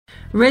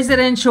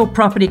Residential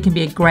property can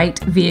be a great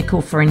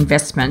vehicle for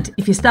investment.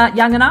 If you start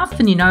young enough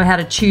and you know how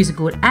to choose a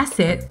good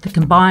asset, the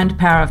combined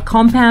power of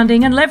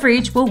compounding and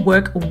leverage will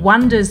work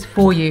wonders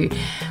for you.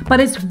 But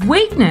its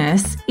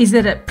weakness is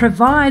that it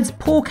provides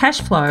poor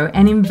cash flow,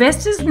 and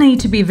investors need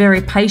to be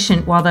very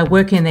patient while they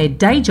work in their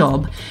day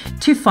job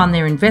to fund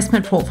their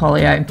investment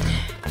portfolio.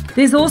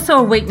 There's also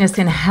a weakness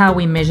in how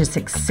we measure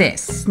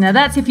success. Now,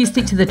 that's if you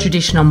stick to the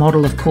traditional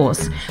model, of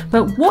course.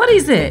 But what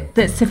is it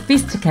that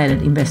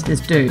sophisticated investors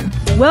do?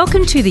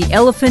 Welcome to The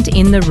Elephant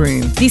in the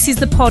Room. This is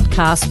the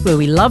podcast where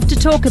we love to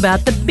talk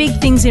about the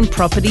big things in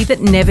property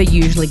that never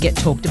usually get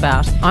talked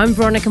about. I'm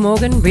Veronica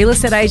Morgan, real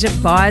estate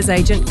agent, buyer's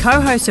agent,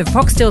 co-host of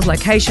Foxtel's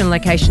Location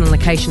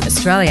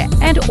Australia,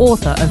 and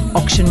author of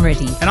Auction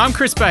Ready. And I'm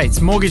Chris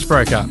Bates, mortgage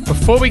broker.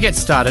 Before we get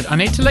started, I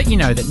need to let you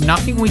know that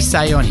nothing we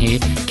say on here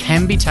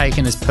can be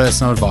taken as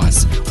personal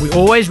advice. We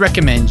always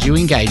recommend you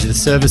engage the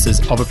services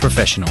of a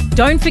professional.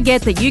 Don't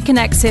forget that you can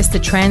access the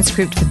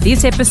transcript for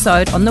this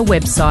episode on the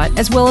website,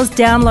 as well as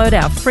download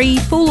our free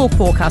full or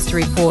forecaster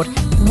report,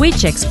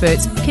 Which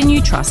Experts Can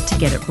You Trust to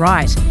Get It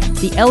Right?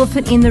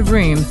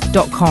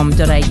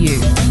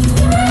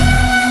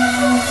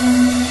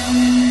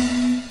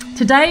 theelephantintheroom.com.au.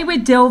 Today we're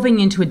delving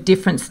into a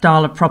different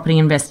style of property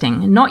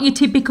investing, not your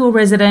typical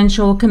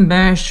residential,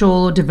 commercial,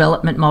 or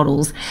development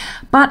models,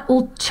 but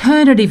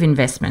alternative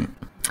investment.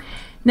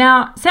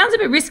 Now, sounds a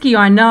bit risky,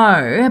 I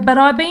know, but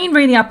I've been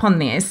reading up on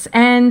this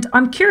and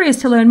I'm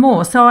curious to learn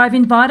more. So I've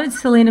invited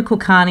Salena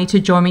Kulkarni to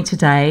join me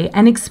today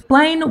and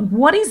explain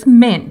what is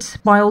meant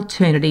by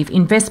alternative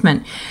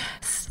investment.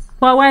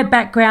 By way of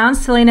background,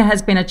 Salena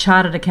has been a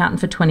chartered accountant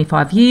for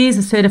 25 years,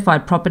 a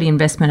certified property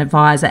investment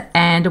advisor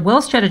and a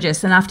wealth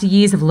strategist. And after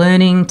years of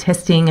learning,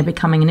 testing and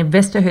becoming an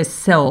investor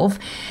herself,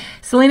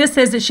 Salena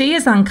says that she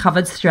has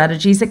uncovered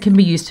strategies that can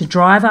be used to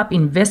drive up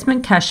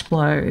investment cash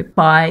flow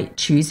by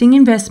choosing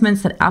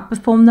investments that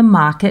outperform the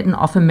market and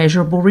offer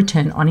measurable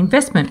return on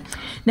investment.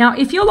 Now,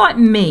 if you're like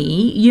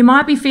me, you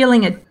might be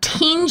feeling a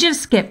tinge of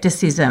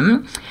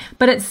skepticism,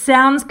 but it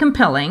sounds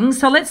compelling.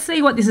 So let's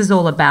see what this is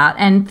all about.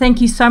 And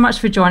thank you so much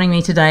for joining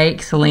me today,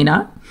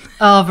 Salena.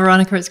 Oh,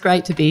 Veronica, it's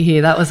great to be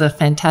here. That was a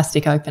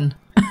fantastic open.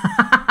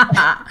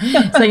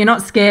 So you're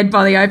not scared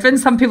by the open?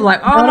 Some people are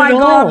like, oh my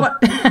God.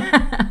 What?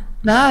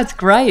 No, it's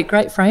great.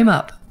 Great frame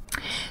up.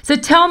 So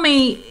tell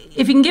me,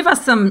 if you can give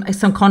us some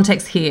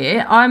context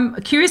here, I'm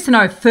curious to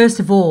know, first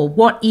of all,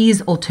 what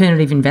is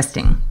alternative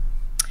investing?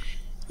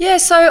 Yeah,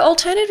 so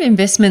alternative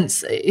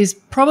investments is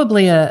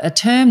probably a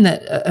term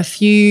that a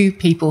few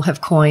people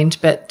have coined,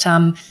 but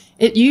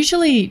it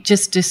usually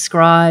just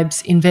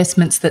describes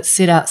investments that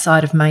sit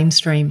outside of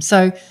mainstream.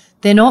 So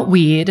they're not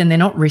weird and they're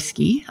not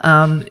risky.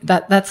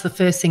 That's the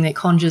first thing that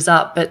conjures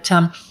up, but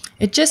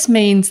it just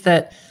means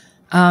that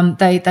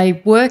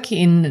they work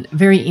in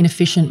very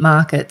inefficient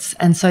markets,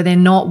 and so they're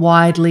not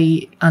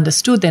widely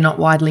understood, they're not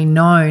widely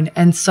known,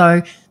 and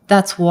so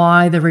that's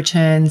why the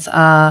returns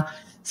are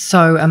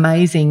so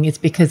amazing. It's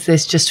because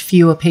there's just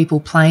fewer people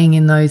playing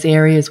in those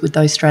areas with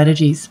those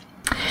strategies.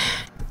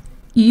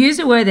 You used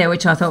a word there,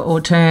 which I thought,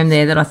 or term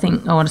there, that I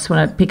think I just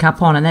want to pick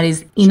up on, and that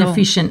is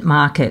inefficient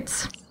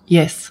markets.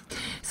 Yes.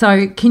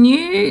 So can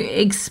you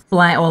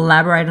explain or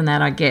elaborate on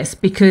that, I guess,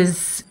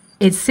 because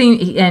it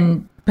seems,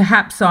 and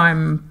perhaps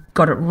I'm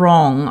got it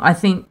wrong, I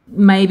think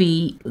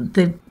maybe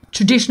the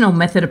traditional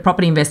method of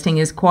property investing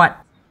is quite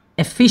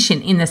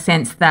efficient in the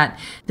sense that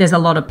there's a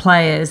lot of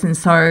players, and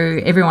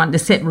so everyone, the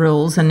set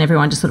rules and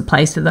everyone just sort of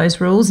plays to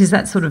those rules. Is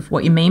that sort of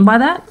what you mean by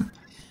that?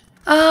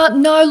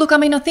 No, look, I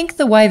mean, I think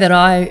the way that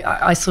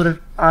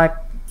I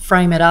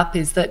frame it up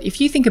is that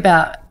if you think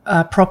about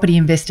property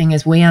investing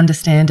as we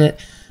understand it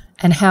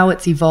and how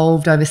it's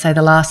evolved over, say,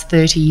 the last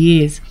 30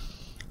 years,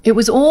 it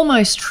was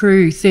almost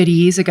true 30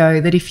 years ago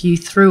that if you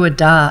threw a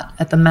dart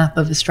at the map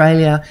of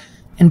Australia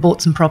and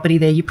bought some property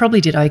there, you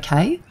probably did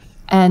okay.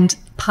 And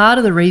part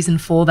of the reason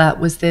for that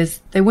was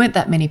there weren't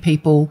that many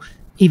people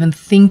even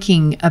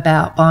thinking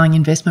about buying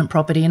investment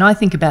property. And I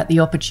think about the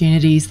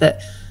opportunities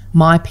that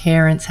my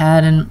parents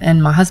had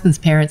and my husband's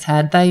parents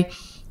had. They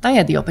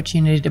had the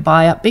opportunity to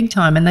buy up big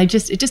time, and it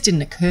just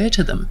didn't occur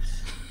to them.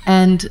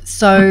 And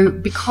so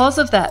because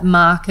of that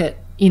market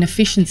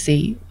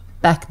inefficiency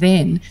back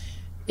then,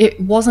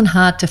 it wasn't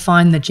hard to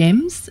find the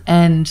gems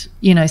and,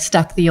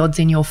 stack the odds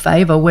in your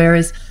favour.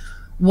 Whereas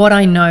what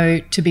I know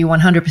to be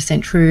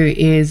 100% true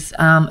is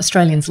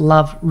Australians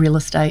love real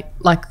estate.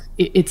 Like,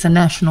 it's a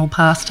national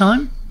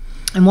pastime.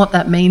 And what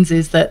that means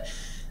is that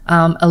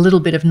a little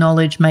bit of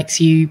knowledge makes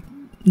you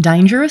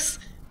dangerous.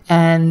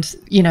 And,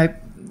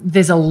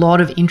 there's a lot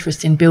of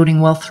interest in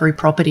building wealth through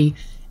property.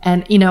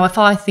 And, if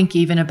I think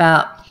even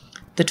about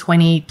the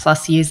 20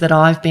 plus years that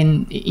I've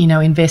been,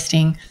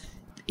 investing,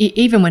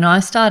 even when I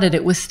started,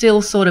 it was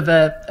still sort of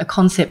a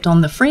concept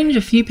on the fringe.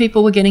 A few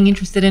people were getting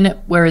interested in it,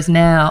 whereas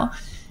now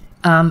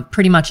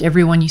pretty much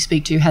everyone you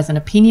speak to has an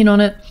opinion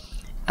on it,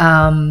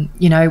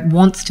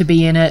 wants to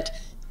be in it,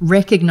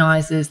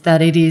 recognises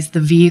that it is the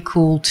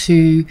vehicle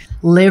to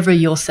lever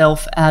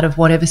yourself out of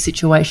whatever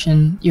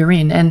situation you're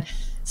in. And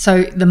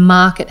so the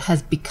market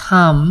has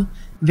become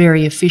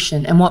very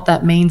efficient. And what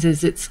that means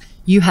is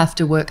you have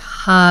to work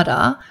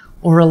harder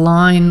or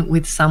align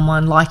with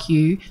someone like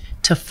you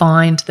to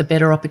find the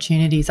better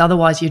opportunities.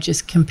 Otherwise, you're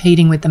just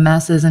competing with the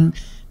masses, and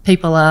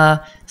people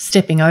are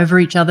stepping over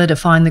each other to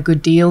find the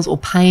good deals, or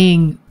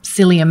paying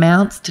silly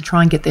amounts to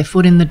try and get their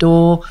foot in the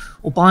door,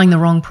 or buying the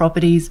wrong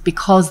properties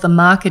because the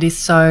market is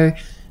so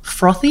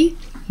frothy.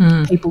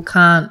 People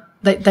can't,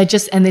 they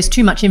just, and there's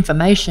too much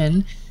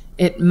information.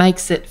 It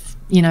makes it,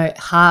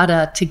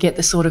 harder to get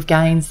the sort of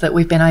gains that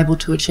we've been able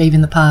to achieve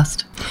in the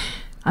past.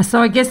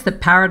 So I guess the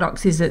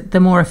paradox is that the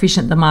more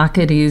efficient the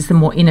market is, the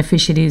more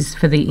inefficient it is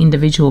for the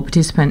individual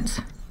participants.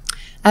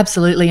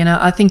 Absolutely. And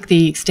I think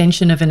the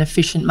extension of an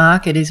efficient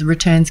market is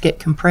returns get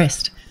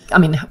compressed. I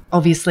mean,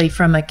 obviously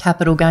from a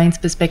capital gains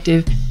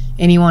perspective,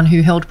 anyone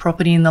who held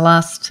property in the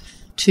last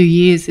 2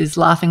 years is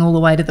laughing all the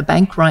way to the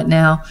bank right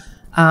now.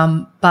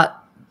 But,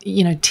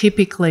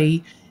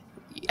 typically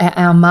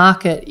our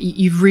market,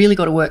 you've really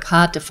got to work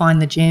hard to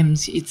find the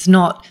gems. It's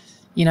not,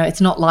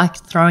 it's not like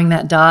throwing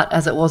that dart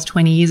as it was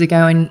 20 years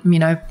ago and,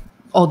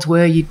 odds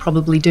were you'd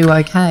probably do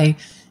okay.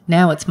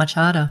 Now it's much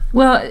harder.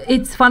 Well,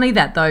 it's funny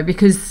that though,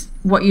 because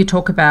what you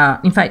talk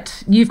about, in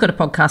fact, you've got a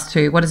podcast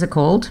too. What is it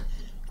called?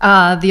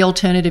 The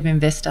Alternative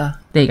Investor.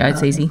 There you go.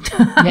 It's easy.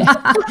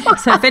 Yeah.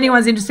 So if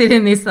anyone's interested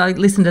in this,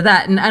 listen to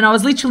that. And I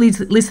was literally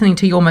listening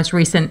to your most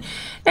recent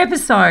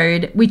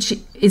episode, which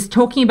is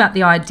talking about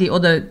the idea or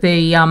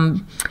the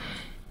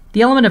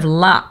element of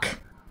luck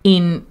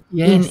in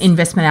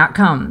investment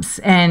outcomes,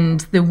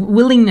 and the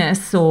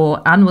willingness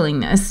or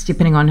unwillingness,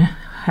 depending on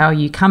how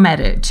you come at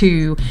it,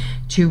 to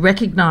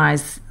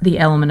recognise the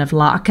element of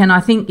luck. And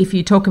I think if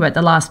you talk about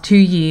the last 2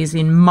 years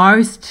in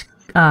most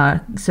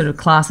sort of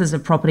classes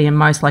of property in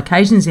most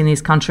locations in this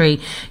country,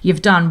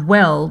 you've done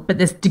well, but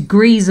there's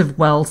degrees of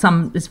well.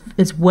 Some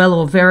it's well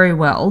or very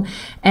well,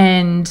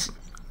 and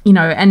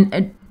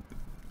and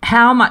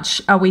how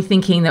much are we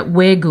thinking that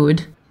we're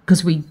good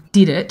because we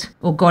did it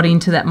or got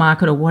into that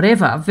market or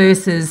whatever,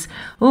 versus,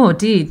 oh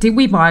dear, did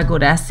we buy a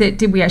good asset?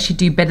 Did we actually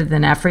do better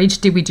than average?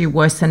 Did we do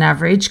worse than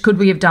average? Could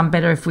we have done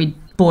better if we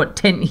bought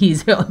 10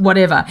 years or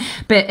whatever?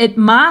 But it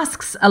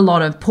masks a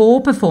lot of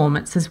poor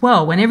performance as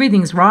well. When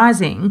everything's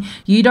rising,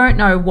 you don't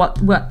know what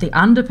the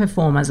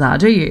underperformers are,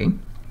 do you?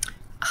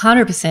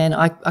 100%.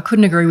 I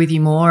couldn't agree with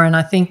you more. And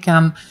I think,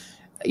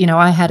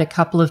 I had a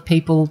couple of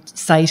people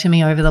say to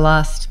me over the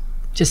last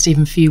just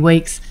even few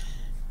weeks,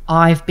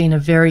 I've been a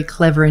very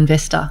clever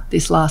investor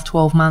this last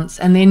 12 months,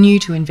 and they're new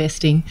to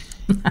investing,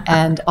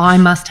 and I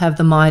must have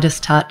the Midas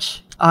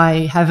touch.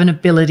 I have an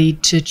ability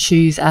to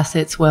choose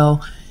assets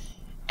well.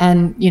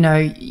 And,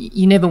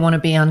 you never want to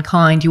be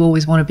unkind. You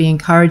always want to be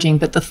encouraging.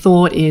 But the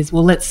thought is,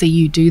 well, let's see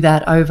you do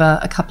that over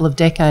a couple of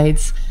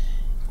decades,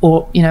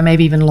 or,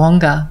 maybe even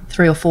longer,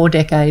 3 or 4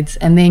 decades.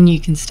 And then you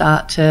can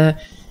start to,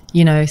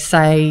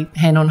 say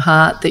hand on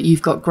heart that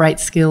you've got great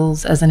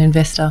skills as an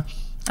investor.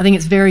 I think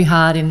it's very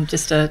hard in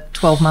just a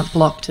 12-month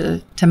block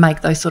to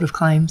make those sort of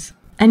claims.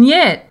 And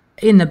yet,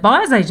 in the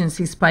buyer's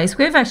agency space,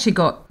 we've actually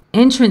got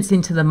entrants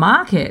into the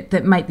market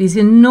that make these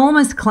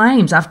enormous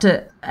claims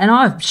and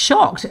I'm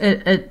shocked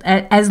at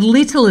as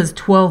little as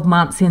 12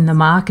 months in the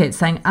market,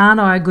 saying,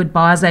 aren't I a good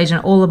buyer's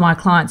agent? All of my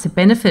clients have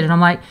benefited.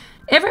 I'm like,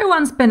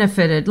 everyone's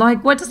benefited.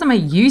 Like, what does it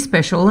make you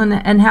special?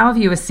 And how have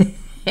you assessed?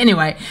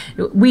 Anyway,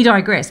 we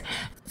digress.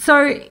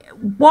 So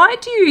why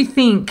do you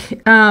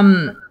think...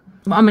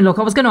 look,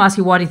 I was going to ask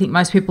you, why do you think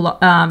most people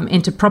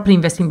enter property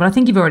investing, but I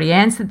think you've already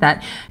answered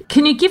that.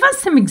 Can you give us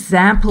some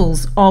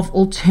examples of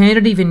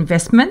alternative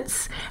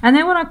investments? And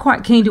then what I'm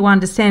quite keen to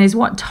understand is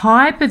what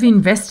type of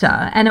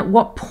investor and at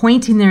what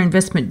point in their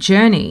investment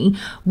journey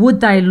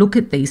would they look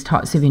at these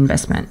types of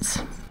investments?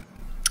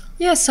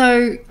 Yeah,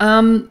 so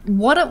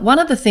one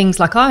of the things,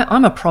 like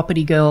I'm a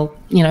property girl,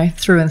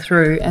 through and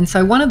through. And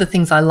so one of the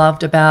things I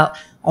loved about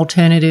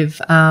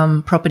alternative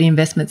property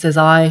investments as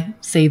I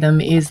see them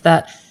is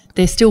that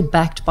they're still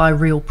backed by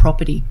real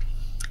property.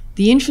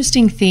 The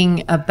interesting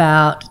thing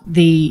about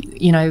the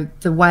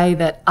way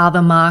that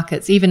other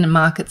markets, even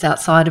markets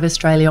outside of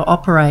Australia,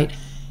 operate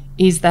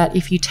is that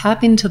if you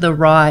tap into the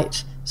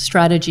right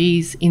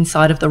strategies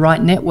inside of the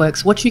right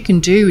networks, what you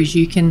can do is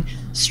you can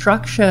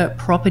structure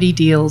property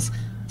deals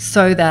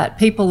so that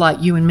people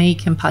like you and me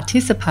can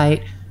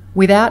participate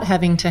without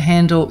having to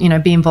handle,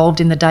 be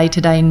involved in the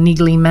day-to-day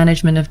niggly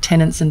management of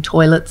tenants and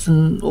toilets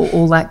and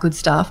all that good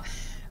stuff.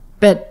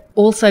 But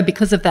also,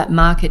 because of that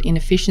market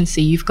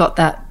inefficiency, you've got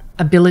that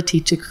ability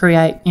to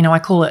create, I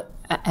call it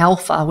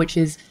alpha, which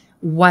is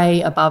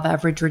way above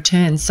average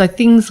returns. So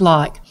things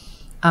like,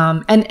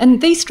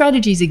 and these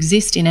strategies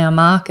exist in our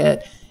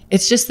market.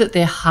 It's just that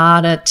they're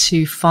harder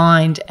to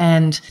find,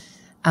 and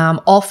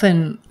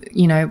often,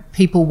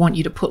 people want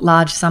you to put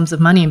large sums of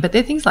money in. But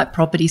they're things like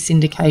property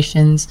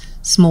syndications,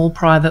 small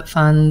private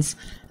funds,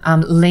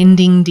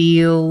 lending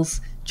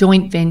deals,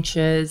 joint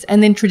ventures,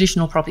 and then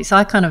traditional property. So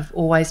I kind of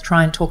always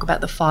try and talk about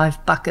the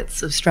 5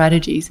 buckets of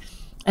strategies.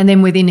 And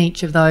then within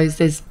each of those,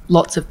 there's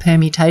lots of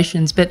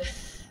permutations. But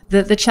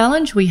the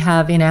challenge we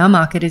have in our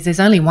market is there's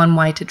only one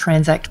way to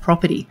transact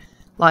property.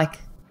 Like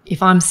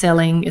if I'm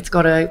selling, it's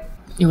got to,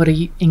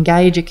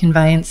 engage a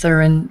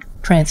conveyancer and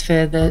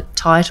transfer the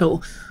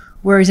title.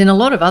 Whereas in a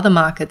lot of other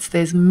markets,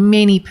 there's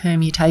many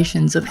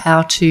permutations of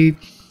how to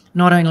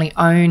not only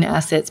own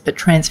assets but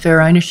transfer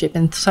ownership.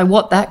 And so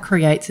what that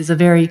creates is a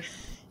very,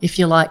 if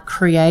you like,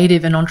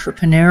 creative and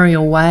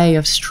entrepreneurial way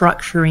of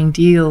structuring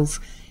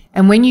deals.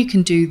 And when you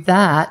can do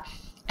that,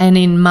 and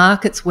in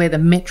markets where the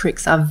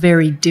metrics are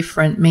very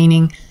different,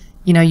 meaning,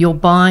 you're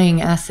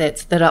buying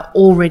assets that are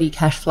already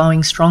cash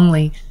flowing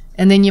strongly,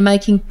 and then you're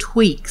making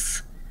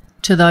tweaks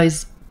to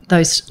those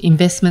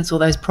investments or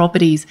those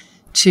properties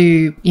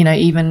to,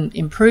 even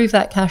improve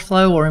that cash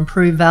flow or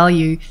improve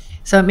value.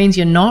 So it means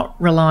you're not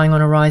relying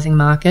on a rising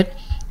market.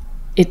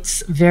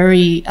 It's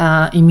very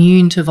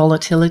immune to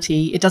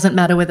volatility. It doesn't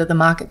matter whether the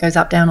market goes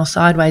up, down or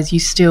sideways, you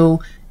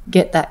still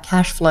get that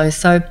cash flow.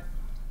 So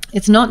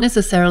it's not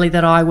necessarily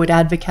that I would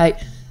advocate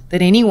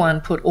that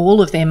anyone put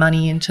all of their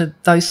money into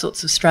those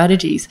sorts of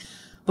strategies.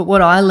 But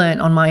what I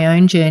learned on my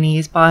own journey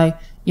is by,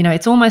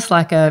 it's almost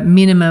like a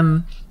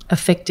minimum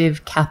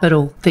effective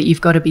capital that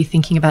you've got to be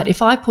thinking about.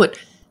 If I put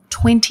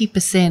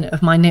 20%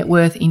 of my net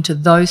worth into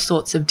those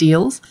sorts of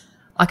deals,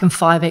 I can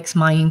 5x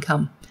my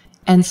income.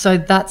 And so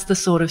that's the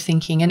sort of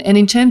thinking. And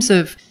in terms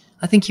of,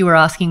 I think you were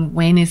asking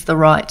when is the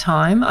right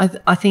time,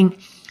 I think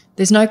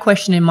there's no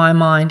question in my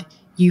mind,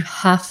 you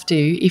have to,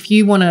 if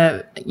you want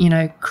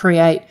to,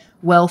 create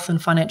wealth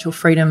and financial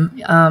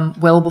freedom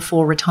well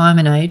before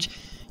retirement age,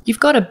 you've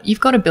got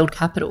to build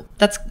capital.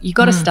 You've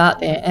got to start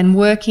there. And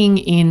working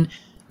in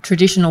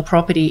traditional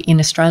property in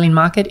Australian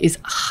market is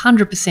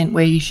 100%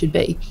 where you should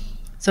be.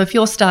 So if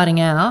you're starting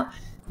out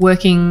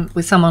working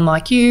with someone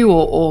like you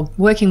or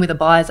working with a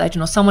buyer's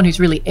agent or someone who's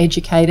really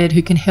educated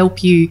who can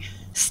help you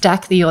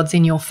stack the odds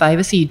in your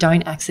favour so you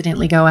don't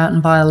accidentally go out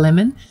and buy a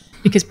lemon,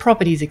 because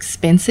property is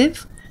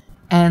expensive.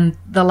 And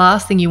the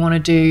last thing you want to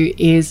do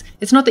is,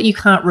 it's not that you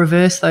can't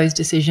reverse those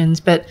decisions,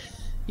 but,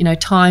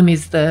 time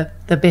is the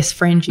best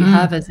friend you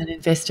have as an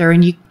investor.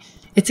 And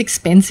it's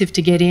expensive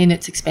to get in,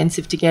 it's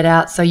expensive to get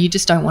out. So you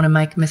just don't want to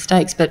make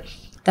mistakes. But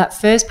that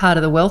first part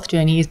of the wealth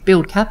journey is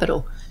build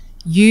capital,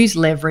 use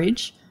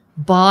leverage,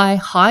 buy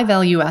high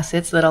value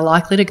assets that are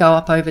likely to go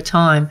up over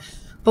time.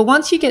 But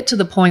once you get to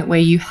the point where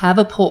you have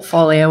a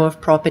portfolio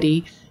of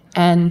property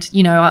and,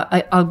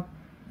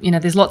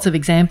 there's lots of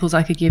examples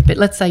I could give, but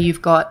let's say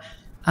you've got,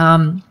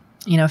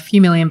 a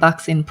few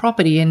 $1,000,000 in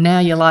property and now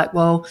you're like,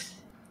 well,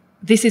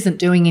 this isn't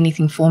doing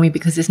anything for me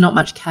because there's not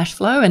much cash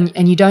flow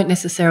and you don't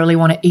necessarily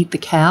want to eat the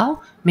cow,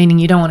 meaning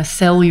you don't want to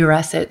sell your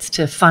assets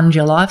to fund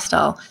your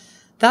lifestyle.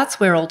 That's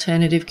where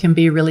alternative can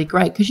be really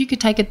great, because you could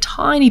take a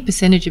tiny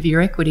percentage of your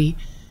equity,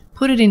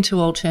 put it into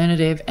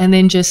alternative, and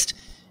then just,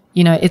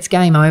 it's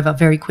game over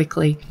very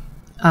quickly.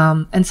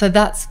 And so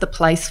that's the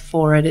place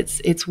for it.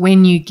 It's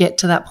when you get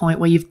to that point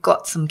where you've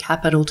got some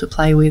capital to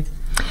play with.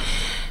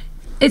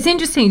 It's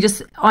interesting,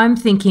 I'm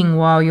thinking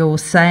while you're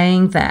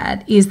saying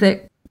that, is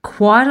that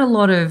quite a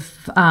lot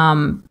of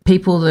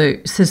people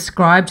that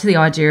subscribe to the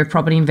idea of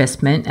property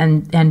investment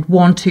and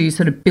want to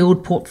sort of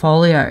build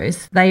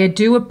portfolios, they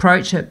do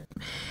approach it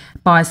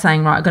by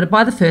saying, right, I've got to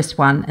buy the first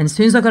one, and as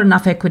soon as I've got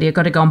enough equity, I've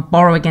got to go and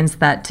borrow against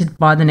that to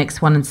buy the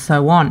next one, and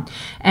so on.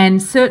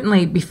 And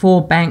certainly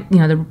before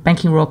the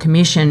Banking Royal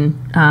Commission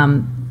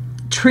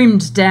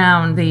trimmed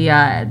down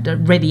the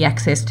ready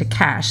access to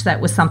cash,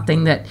 that was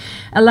something that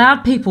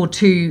allowed people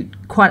to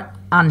quite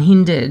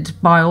unhindered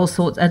by all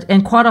sorts,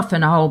 and quite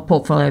often a whole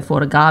portfolio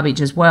full of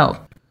garbage as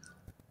well.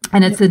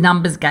 And it's a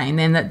numbers game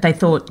then, that they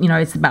thought,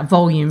 it's about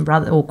volume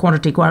or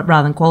quantity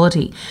rather than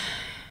quality.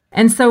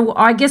 And so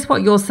I guess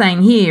what you're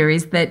saying here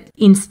is that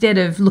instead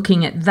of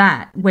looking at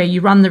that, where you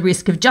run the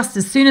risk of just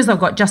as soon as I've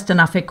got just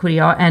enough equity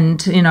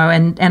and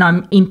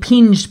I'm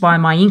impinged by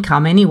my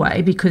income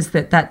anyway, because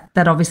that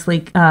obviously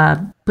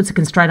puts a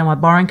constraint on my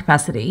borrowing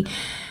capacity,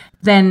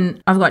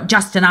 then I've got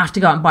just enough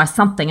to go out and buy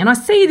something. And I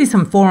see this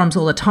on forums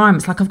all the time.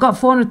 It's like, I've got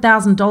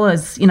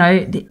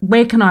 $400,000,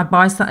 where can I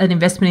buy an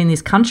investment in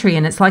this country?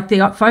 And it's like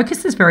the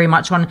focus is very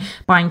much on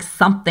buying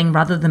something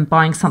rather than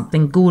buying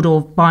something good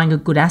or buying a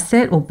good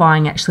asset or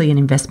buying actually an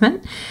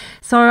investment.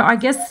 So I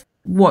guess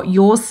what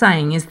you're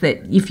saying is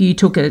that if you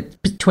took a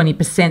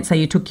 20%, say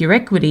you took your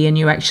equity and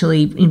you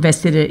actually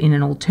invested it in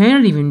an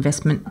alternative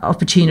investment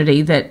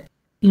opportunity, that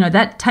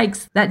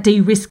that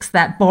de-risks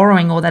that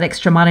borrowing or that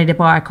extra money to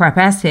buy a crap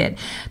asset.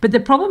 But the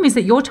problem is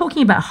that you're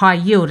talking about high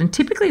yield, and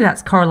typically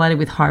that's correlated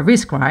with high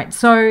risk, right?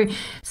 So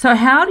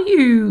how do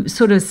you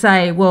sort of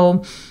say,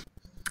 well,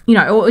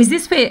 or is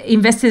this for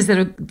investors that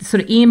are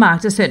sort of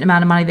earmarked a certain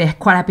amount of money they're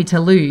quite happy to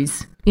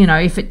lose,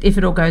 if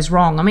it all goes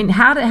wrong? I mean,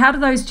 how do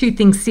those two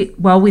things sit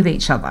well with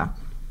each other?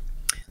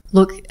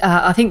 Look,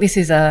 I think this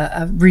is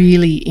a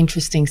really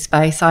interesting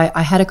space.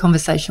 I had a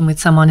conversation with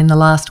someone in the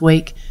last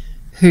week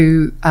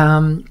who,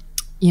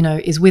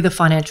 is with a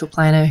financial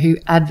planner who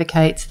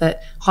advocates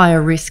that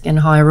higher risk and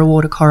higher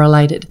reward are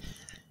correlated.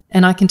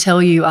 And I can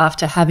tell you,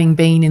 after having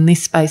been in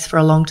this space for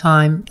a long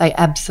time, they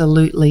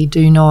absolutely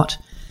do not.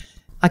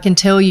 I can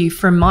tell you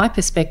from my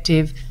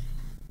perspective,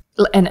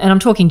 and I'm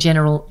talking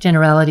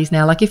generalities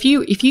now, like if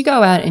you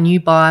go out and you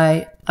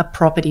buy a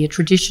property, a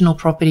traditional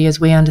property as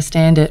we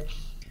understand it,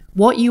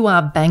 what you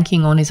are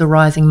banking on is a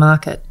rising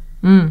market.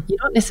 You're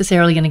not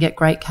necessarily going to get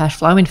great cash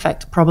flow. In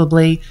fact,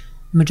 probably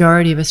the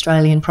majority of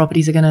Australian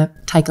properties are going to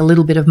take a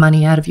little bit of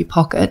money out of your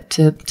pocket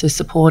to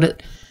support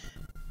it.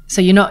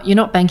 So you're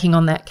not banking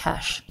on that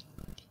cash.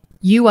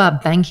 You are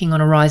banking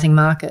on a rising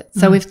market.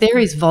 So if there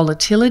is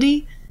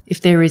volatility,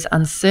 if there is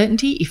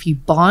uncertainty, if you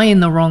buy in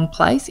the wrong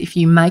place, if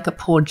you make a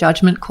poor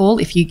judgment call,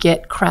 if you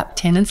get crap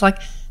tenants, like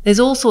there's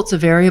all sorts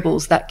of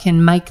variables that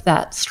can make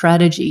that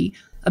strategy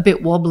a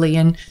bit wobbly.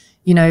 And,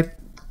 you know,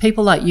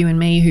 people like you and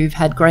me who've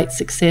had great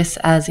success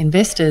as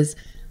investors,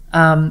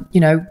 you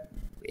know,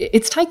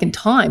 it's taken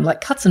time,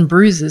 like cuts and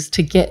bruises,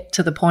 to get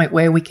to the point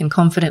where we can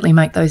confidently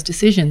make those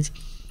decisions.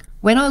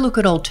 When I look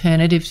at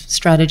alternative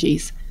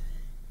strategies,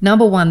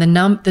 number one,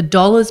 the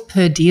dollars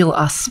per deal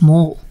are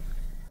small.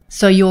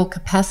 So your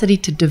capacity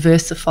to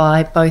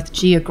diversify both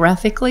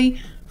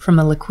geographically, from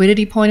a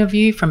liquidity point of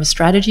view, from a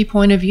strategy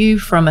point of view,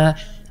 from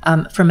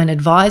an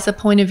advisor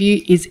point of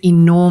view, is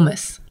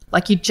enormous.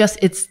 Like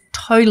it's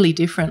totally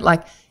different.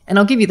 Like, and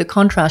I'll give you the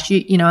contrast.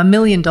 You know, $1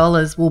 million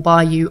will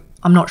buy you,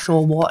 I'm not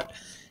sure what,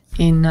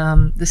 in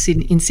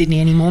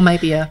Sydney anymore.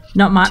 Maybe a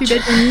not much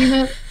 2-bedroom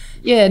unit.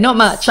 Yeah, not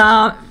much.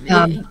 So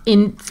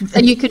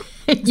you could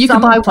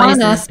buy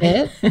one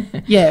asset.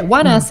 Yeah,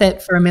 one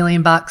asset for $1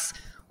 million,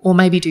 or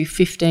maybe do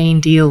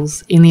 15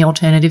 deals in the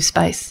alternative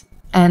space.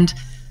 And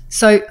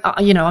so,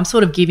 you know, I'm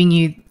sort of giving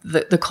you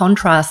the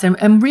contrast.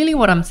 And really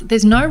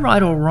there's no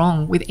right or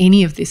wrong with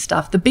any of this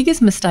stuff. The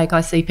biggest mistake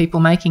I see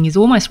people making is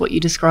almost what you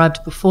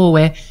described before,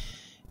 where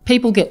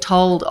people get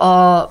told,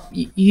 oh,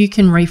 you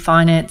can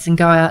refinance and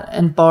go out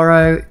and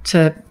borrow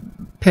to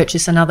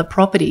purchase another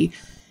property,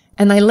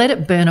 and they let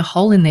it burn a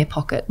hole in their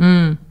pocket.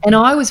 And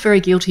I was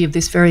very guilty of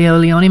this very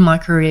early on in my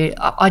career.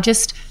 I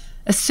just,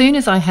 as soon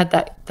as I had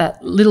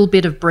that little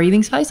bit of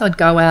breathing space, I'd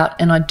go out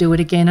and I'd do it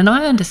again. And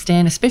I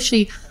understand,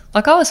 especially,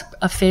 like, I was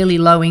a fairly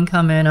low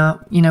income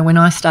earner, you know, when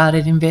I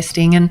started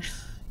investing, and,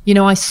 you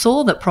know, I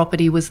saw that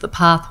property was the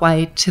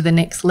pathway to the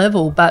next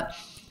level, but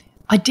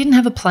I didn't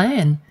have a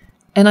plan.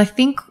 And I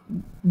think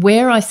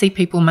where I see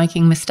people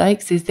making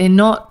mistakes is they're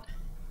not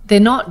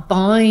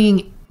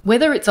buying,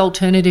 whether it's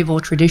alternative or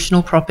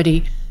traditional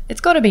property,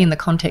 it's got to be in the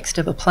context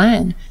of a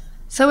plan.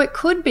 So it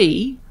could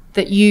be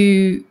that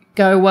you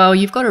go, well,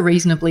 you've got a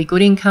reasonably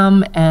good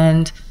income,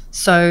 and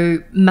so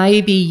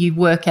maybe you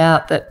work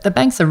out that the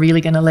banks are really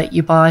going to let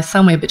you buy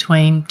somewhere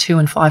between 2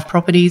 and 5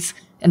 properties,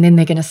 and then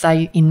they're going to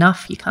say,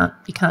 enough, you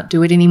can't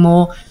do it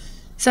anymore.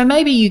 So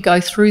maybe you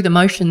go through the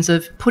motions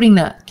of putting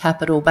that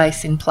capital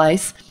base in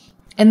place,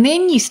 and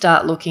then you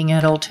start looking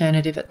at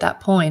alternative at that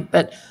point.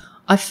 But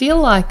I feel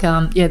like,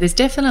 there's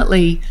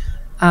definitely,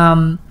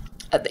 in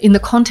the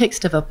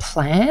context of a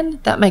plan,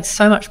 that makes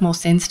so much more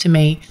sense to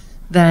me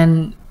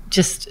than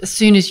just as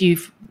soon as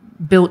you've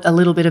built a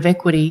little bit of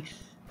equity,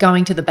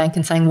 going to the bank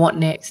and saying, what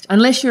next?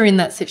 Unless you're in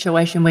that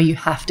situation where you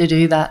have to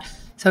do that.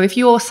 So if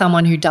you're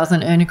someone who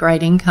doesn't earn a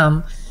great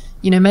income,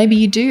 you know, maybe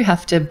you do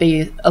have to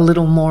be a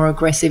little more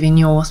aggressive in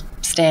your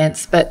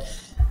stance. But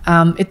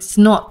it's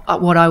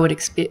not what I would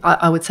expect.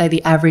 I would say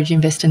the average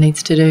investor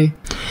needs to do.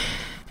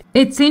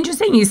 It's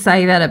interesting you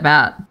say that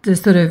about the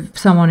sort of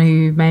someone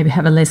who maybe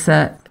have a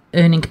lesser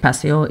earning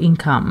capacity or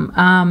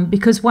income,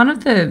 because one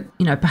of the,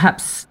 you know,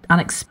 perhaps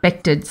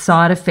unexpected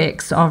side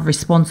effects of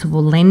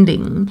responsible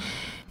lending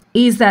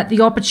is that the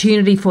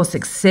opportunity for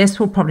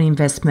successful property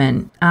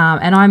investment,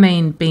 and I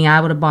mean being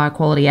able to buy a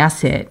quality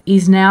asset,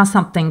 is now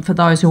something for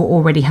those who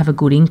already have a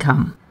good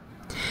income.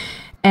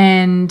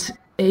 And,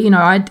 you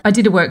know, I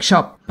did a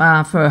workshop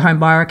for Home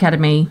Buyer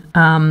Academy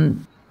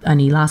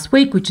only last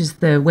week, which is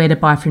the Where to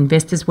Buy for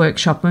Investors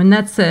workshop. And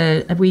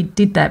we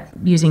did that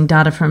using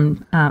data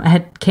from, I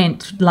had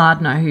Kent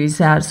Lardner, who's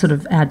our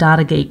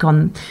data geek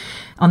on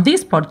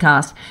this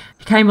podcast.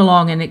 He came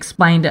along and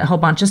explained a whole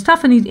bunch of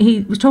stuff, and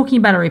he was talking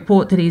about a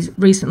report that he's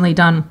recently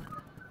done,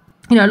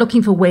 you know,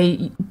 looking for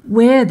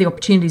where the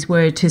opportunities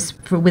were with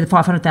a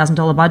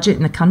 $500,000 budget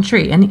in the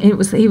country. And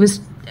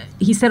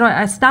he said,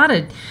 I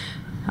started,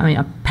 I mean,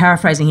 I'm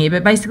paraphrasing here,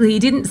 but basically he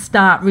didn't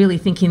start really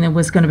thinking there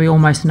was going to be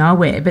almost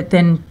nowhere, but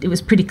then it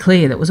was pretty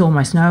clear that it was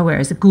almost nowhere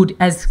as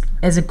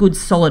a good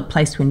solid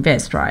place to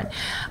invest, right?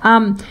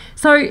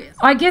 So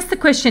I guess the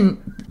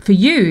question for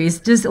you is,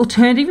 does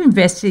alternative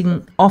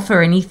investing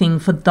offer anything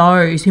for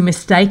those who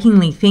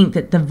mistakenly think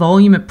that the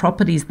volume of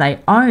properties they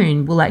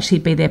own will actually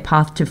be their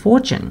path to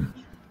fortune?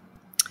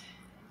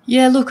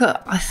 Yeah, look,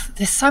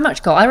 there's so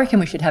much gold. I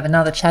reckon we should have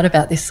another chat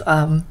about this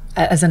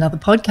as another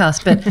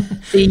podcast, but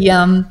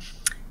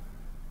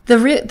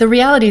the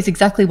reality is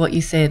exactly what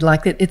you said.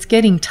 Like, it's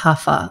getting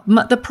tougher.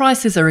 The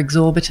prices are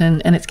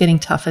exorbitant, and it's getting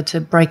tougher to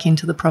break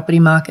into the property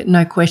market,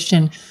 no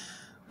question.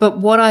 But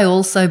what I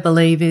also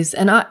believe is,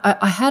 and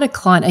I had a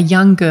client, a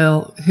young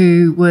girl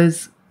who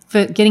was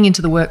getting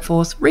into the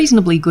workforce,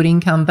 reasonably good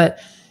income, but,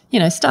 you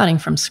know, starting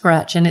from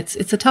scratch, and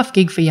it's a tough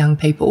gig for young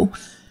people.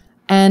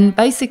 And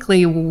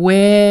basically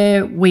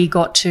where we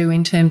got to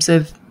in terms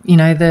of, you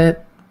know, the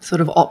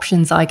sort of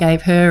options I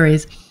gave her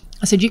is,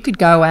 I said, you could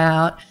go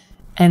out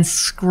and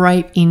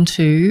scrape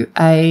into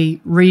a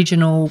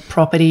regional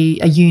property,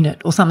 a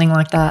unit or something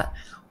like that.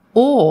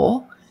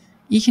 Or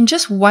you can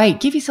just wait,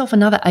 give yourself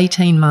another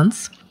 18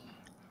 months,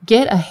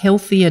 get a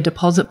healthier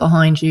deposit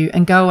behind you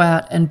and go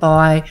out and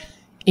buy,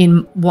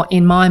 in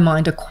my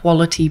mind, a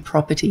quality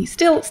property.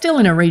 Still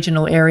in a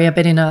regional area,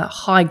 but in a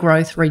high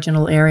growth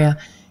regional area.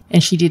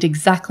 And she did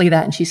exactly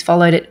that, and she's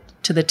followed it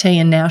to the T,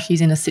 and now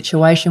she's in a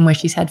situation where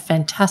she's had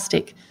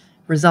fantastic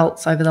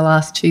results over the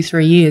last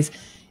 2-3 years.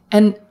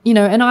 And, you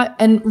know,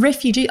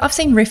 I've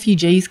seen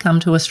refugees come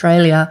to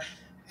Australia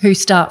who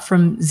start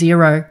from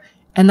zero,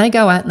 and they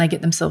go out and they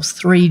get themselves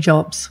 3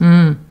 jobs.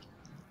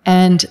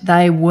 And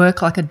they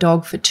work like a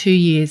dog for 2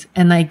 years,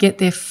 and they get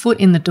their foot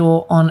in the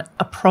door on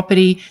a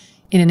property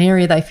in an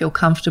area they feel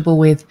comfortable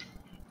with,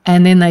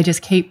 and then they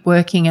just keep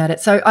working at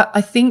it. So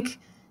I think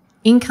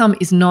income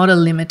is not a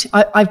limit.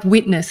 I've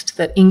witnessed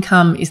that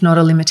income is not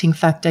a limiting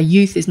factor.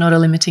 Youth is not a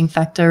limiting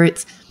factor.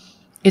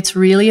 It's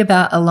really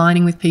about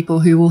aligning with people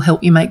who will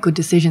help you make good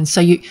decisions.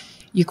 So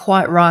you're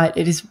quite right.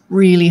 It is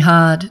really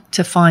hard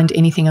to find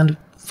anything under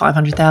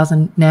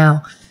 500,000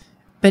 now.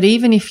 But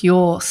even if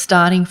you're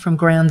starting from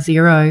ground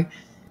zero,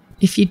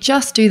 if you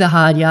just do the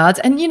hard yards,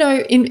 and, you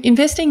know,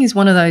 investing is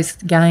one of those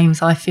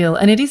games, I feel,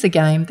 and it is a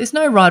game. There's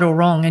no right or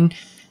wrong, and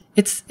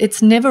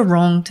it's never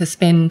wrong to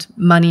spend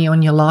money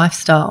on your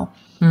lifestyle.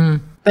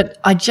 But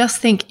I just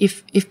think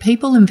if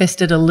people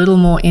invested a little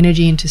more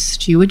energy into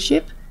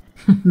stewardship,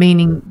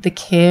 meaning the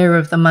care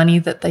of the money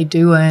that they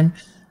do earn,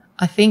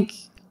 I think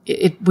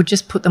it would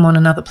just put them on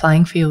another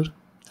playing field.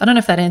 I don't know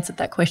if that answered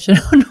that question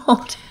or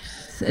not.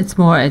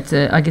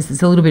 I guess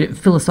it's a little bit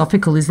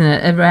philosophical, isn't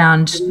it,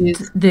 around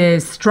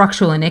the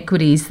structural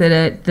inequities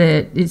that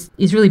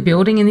is really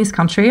building in this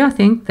country. I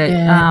think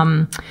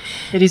that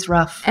it is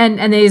rough,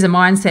 and there's a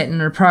mindset and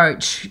an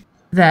approach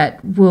that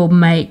will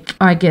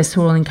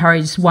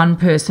encourage one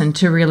person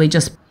to really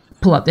just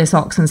pull up their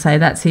socks and say,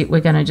 that's it,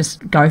 we're going to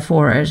just go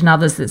for it, and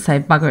others that say,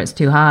 bugger, it's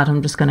too hard,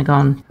 I'm just going to go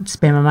and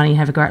spend my money and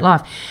have a great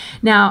life.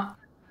 Now,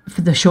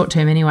 for the short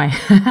term anyway.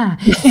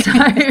 So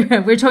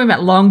we're talking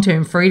about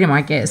long-term freedom,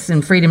 I guess,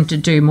 and freedom to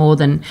do more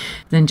than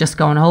just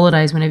go on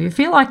holidays whenever you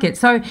feel like it.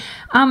 So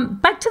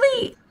back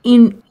to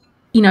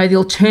the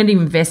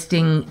alternative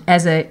investing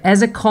as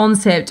a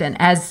concept and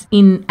as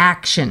in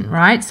action,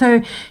 right?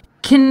 So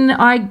can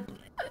I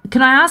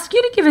ask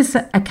you to give us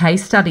a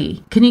case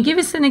study? Can you give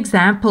us an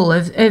example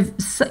of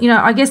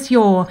I guess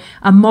you're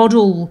a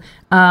model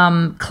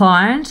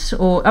client,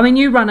 or, I mean,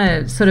 you run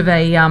a sort of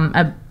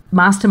a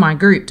mastermind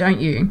group,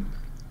 don't you?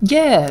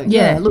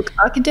 Yeah. Look,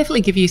 I can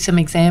definitely give you some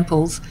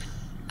examples.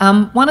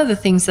 One of the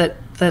things that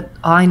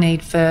I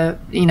need for,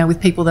 with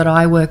people that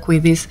I work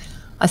with is,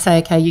 I say,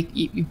 okay,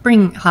 you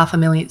bring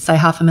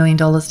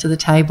 $500,000 to the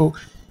table,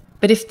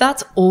 but if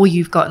that's all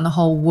you've got in the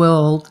whole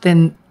world,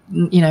 then,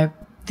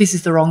 this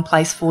is the wrong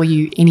place for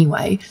you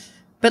anyway.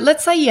 But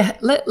let's say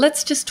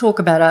let's just talk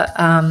about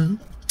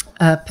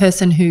a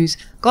person who's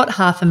got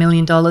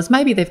 $500,000.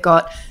 Maybe they've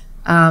got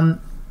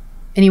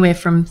anywhere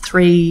from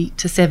 3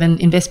 to 7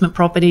 investment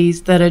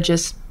properties that are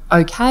just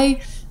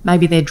okay.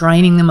 Maybe they're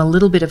draining them a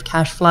little bit of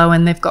cash flow,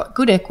 and they've got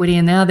good equity,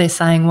 and now they're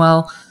saying,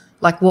 well,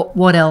 like,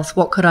 what else?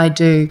 What could I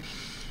do?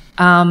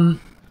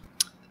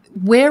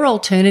 Where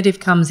alternative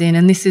comes in,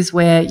 and this is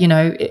where,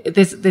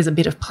 there's a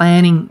bit of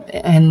planning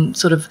and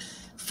sort of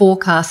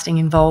forecasting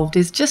involved,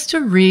 is just to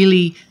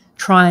really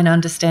try and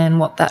understand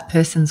what that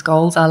person's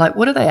goals are. Like,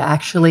 what do they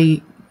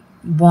actually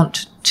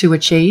want to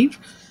achieve?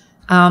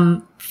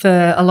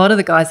 For a lot of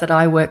the guys that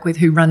I work with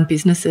who run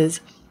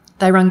businesses,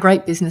 they run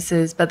great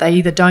businesses, but they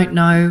either don't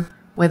know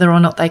whether or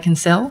not they can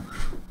sell,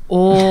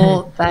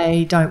 or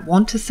they don't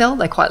want to sell.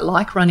 They quite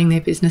like running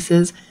their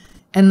businesses,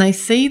 and they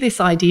see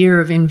this idea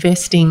of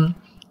investing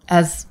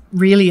as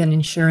really an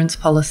insurance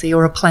policy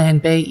or a plan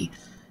B.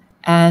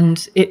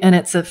 And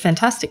it's a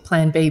fantastic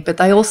plan B, but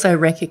they also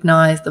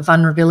recognise the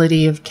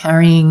vulnerability of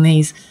carrying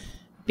these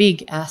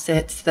big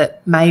assets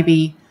that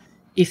maybe,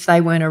 if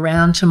they weren't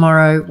around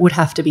tomorrow, would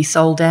have to be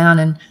sold down.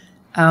 And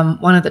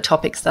one of the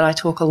topics that I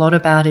talk a lot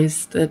about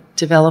is the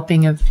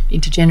developing of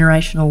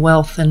intergenerational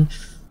wealth, and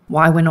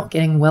why we're not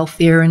getting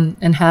wealthier,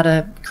 and how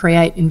to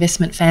create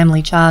investment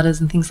family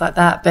charters and things like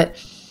that. But,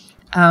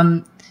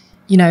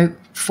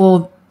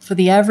 for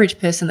the average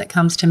person that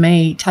comes to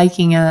me,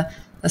 taking a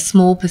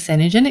small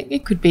percentage, and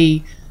it could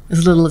be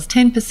as little as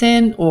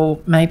 10% or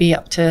maybe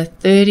up to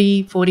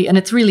 30, 40, and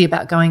it's really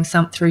about going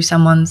through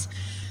someone's,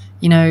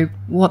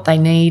 what they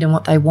need and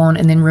what they want,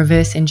 and then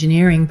reverse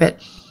engineering. But,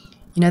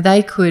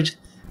 they could,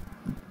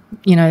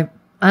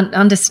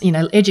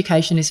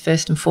 education is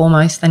first and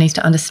foremost. They need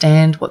to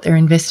understand what they're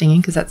investing in,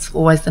 because that's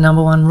always the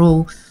number one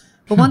rule.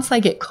 But once they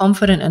get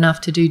confident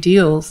enough to do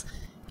deals,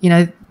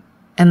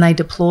 and they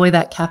deploy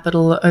that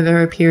capital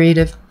over a period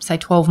of, say,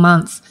 12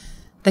 months,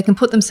 they can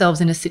put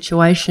themselves in a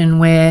situation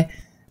where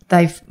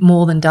they've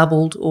more than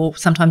doubled, or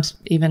sometimes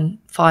even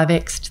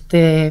 5x'd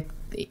their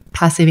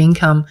passive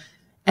income.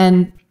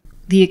 And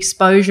the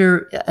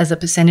exposure as a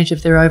percentage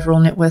of their overall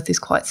net worth is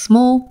quite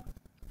small.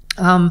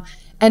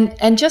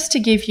 And just to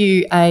give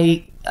you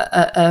a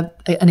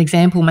an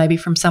example maybe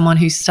from someone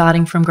who's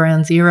starting from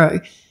ground zero.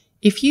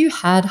 If you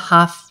had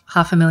 $500,000,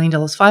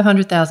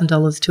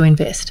 $500,000 to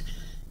invest,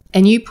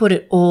 and you put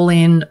it all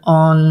in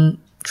on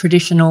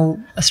traditional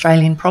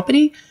Australian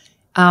property,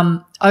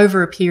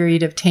 over a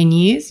period of 10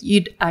 years,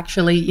 you'd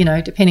actually,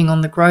 depending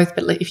on the growth,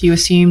 but if you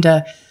assumed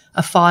a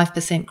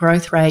 5%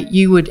 growth rate,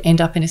 you would end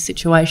up in a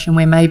situation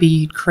where maybe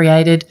you'd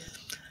created,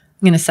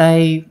 I'm going to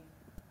say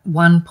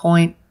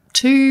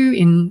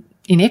 1.2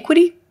 in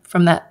equity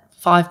from that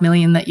 5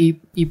 million that you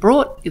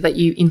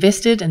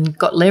invested and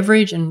got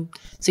leverage. And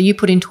so you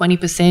put in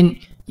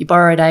 20%, you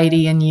borrowed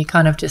 80 and you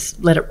kind of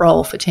just let it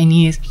roll for 10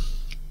 years.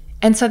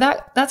 And so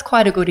that's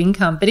quite a good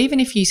income. But even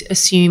if you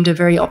assumed a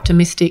very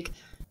optimistic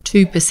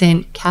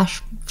 2%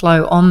 cash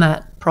flow on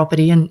that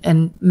property,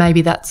 and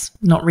maybe that's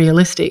not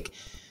realistic,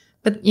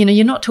 but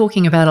you're not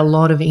talking about a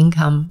lot of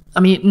income. I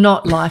mean,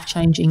 not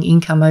life-changing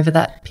income over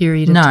that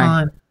period of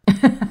time.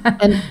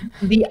 And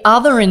the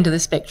other end of the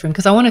spectrum,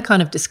 because I want to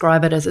kind of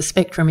describe it as a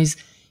spectrum, is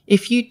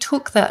if you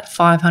took that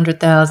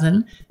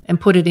 500,000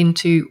 and put it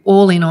into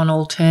all in on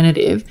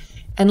alternative,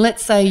 and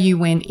let's say you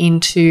went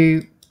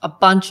into a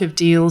bunch of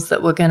deals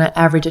that were going to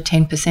average a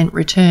 10%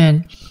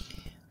 return,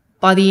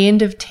 by the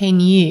end of 10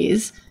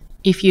 years,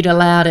 if you'd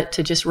allowed it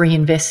to just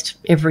reinvest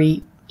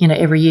every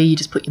year, you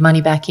just put your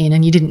money back in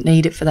and you didn't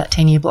need it for that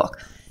 10-year block.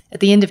 At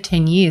the end of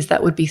 10 years,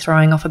 that would be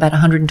throwing off about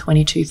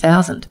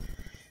 122,000.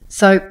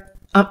 So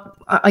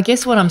I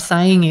guess what I'm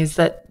saying is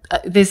that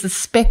there's a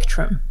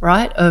spectrum,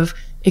 right, of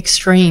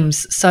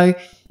extremes. So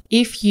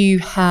if you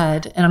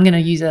had, and I'm going to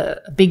use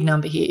a big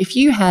number here, if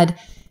you had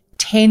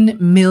 $10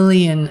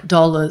 million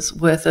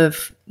worth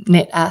of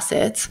net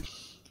assets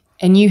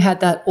and you had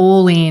that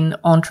all in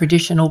on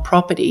traditional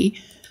property,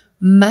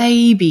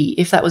 maybe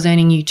if that was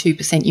earning you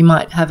 2%, you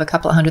might have a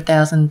couple of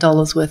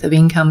 $100,000 worth of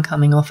income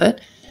coming off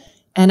it.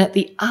 And at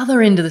the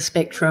other end of the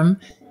spectrum,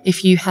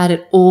 if you had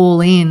it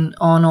all in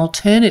on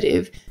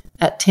alternative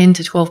at 10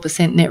 to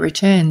 12% net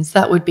returns,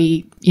 that would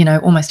be,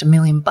 almost $1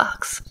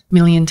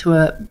 million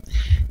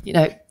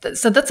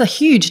so that's a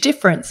huge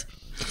difference.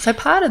 So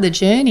part of the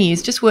journey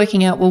is just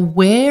working out, well,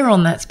 where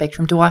on that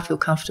spectrum do I feel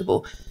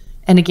comfortable?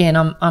 And again,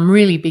 I'm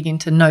really big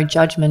into no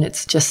judgment.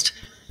 It's just,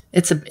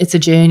 it's a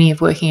journey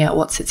of working out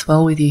what sits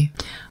well with you.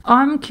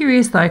 I'm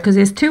curious though, because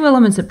there's two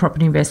elements of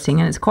property investing,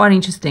 and it's quite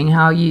interesting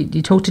how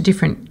you talk to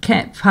different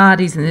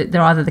parties, and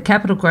they're either the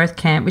capital growth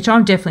camp, which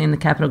I'm definitely in the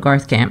capital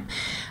growth camp,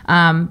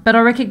 but I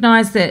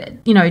recognise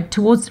that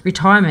towards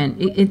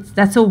retirement,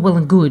 that's all well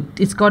and good.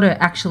 It's got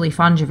to actually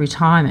fund your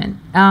retirement,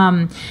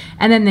 and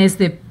then there's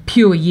the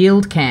pure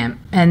yield camp,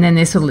 and then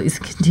there's sort of this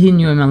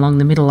continuum along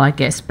the middle, I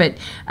guess. But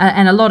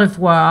and a lot of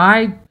what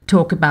I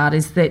talk about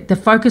is that the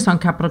focus on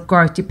capital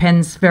growth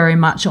depends very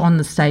much on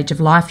the stage of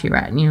life you're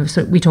at.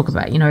 So we talk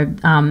about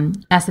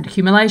asset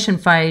accumulation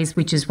phase,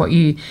 which is what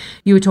you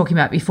were talking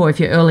about before. If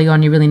you're early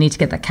on, you really need to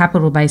get that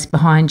capital base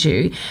behind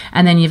you,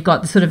 and then you've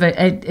got sort of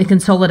a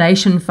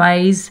consolidation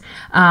phase.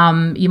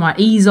 You might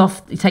ease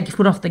off, take your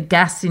foot off the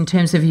gas in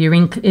terms of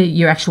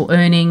your actual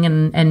earning,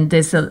 and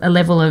there's a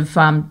level of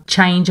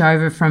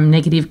changeover from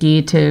negative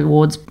gear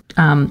towards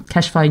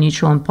cash flow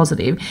neutral and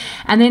positive,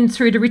 and then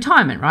through to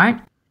retirement, right?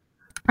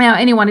 Now,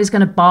 anyone who's going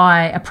to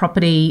buy a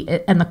property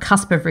at the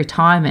cusp of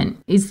retirement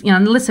is,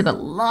 unless they've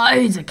got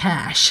loads of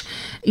cash,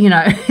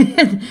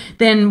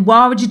 then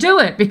why would you do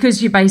it? Because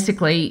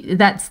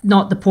that's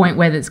not the point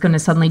where it's going to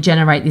suddenly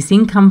generate this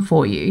income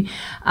for you.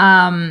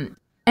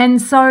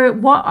 And so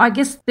what I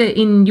guess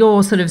in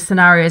your sort of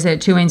scenarios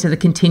at two ends of the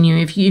continuum,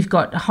 if you've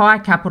got high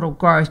capital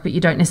growth, but you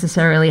don't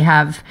necessarily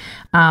have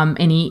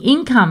any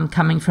income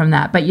coming from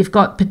that, but you've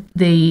got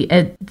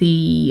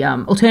the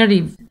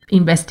alternative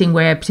investing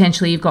where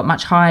potentially you've got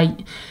much high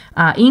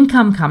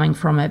income coming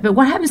from it. But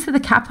what happens to the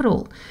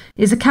capital?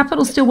 Is the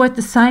capital still worth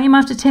the same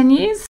after 10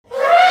 years?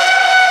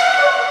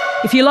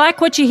 If you like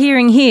what you're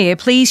hearing here,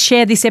 please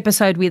share this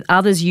episode with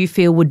others you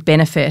feel would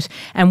benefit.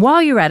 And while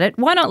you're at it,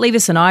 why not leave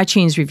us an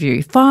iTunes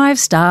review? 5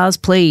 stars,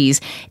 please.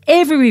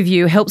 Every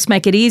review helps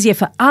make it easier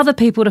for other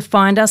people to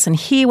find us and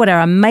hear what our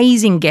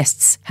amazing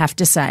guests have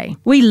to say.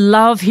 We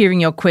love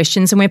hearing your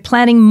questions, and we're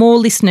planning more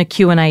listener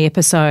Q&A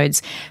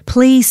episodes.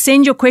 Please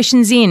send your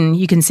questions in.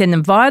 You can send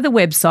them via the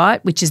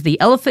website, which is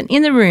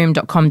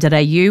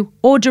theelephantintheroom.com.au,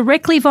 or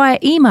directly via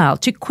email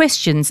to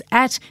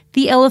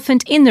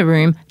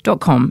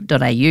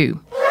questions@theelephantintheroom.com.au.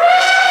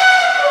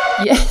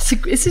 Yes,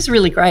 this is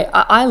really great.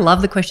 I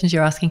love the questions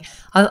you're asking.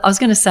 I was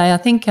going to say, I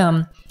think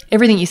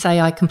everything you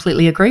say I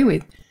completely agree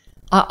with.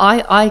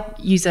 I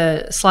use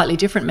a slightly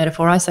different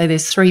metaphor. I say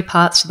there's 3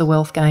 parts to the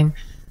wealth game.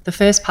 The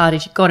first part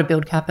is you've got to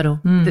build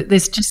capital.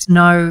 There's just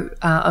no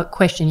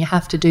question. You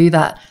have to do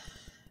that.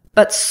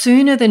 But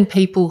sooner than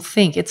people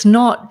think, it's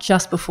not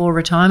just before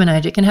retirement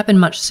age. It can happen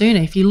much sooner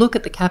if you look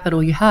at the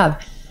capital you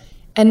have.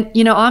 And,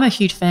 I'm a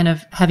huge fan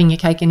of having your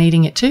cake and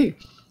eating it too.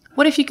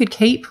 What if you could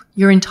keep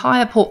your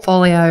entire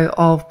portfolio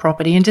of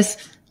property and just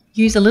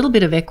use a little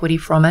bit of equity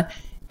from it?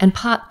 And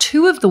part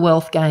 2 of the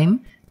wealth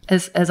game,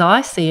 as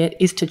I see it,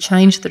 is to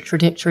change the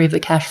trajectory of the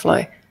cash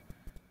flow.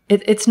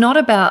 It's not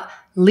about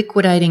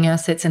liquidating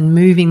assets and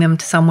moving them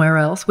to somewhere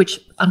else, which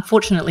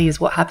unfortunately is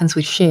what happens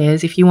with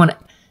shares. If you want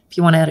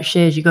out of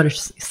shares, you've got to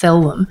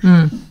sell them.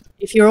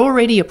 If you're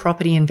already a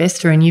property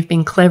investor and you've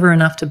been clever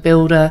enough to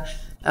build a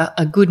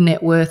good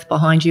net worth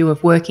behind you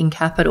of working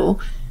capital,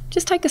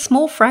 just take a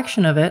small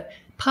fraction of it.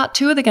 Part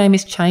 2 of the game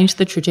is change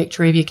the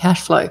trajectory of your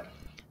cash flow.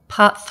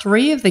 Part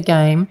 3 of the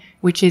game,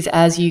 which is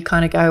as you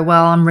kind of go,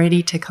 well, I'm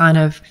ready to kind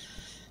of,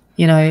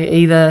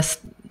 either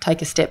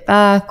take a step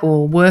back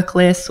or work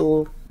less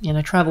or,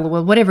 travel the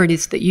world, whatever it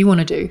is that you want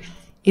to do,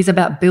 is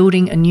about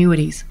building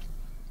annuities.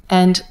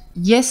 And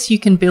yes, you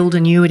can build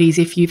annuities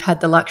if you've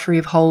had the luxury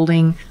of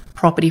holding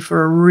property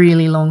for a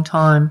really long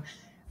time.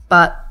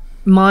 But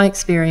my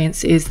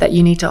experience is that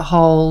you need to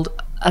hold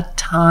a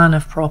ton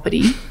of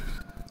property,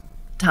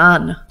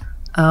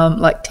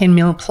 like 10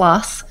 mil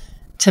plus,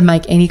 to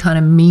make any kind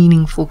of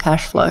meaningful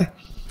cash flow.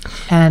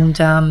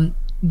 And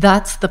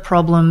that's the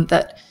problem,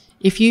 that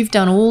if you've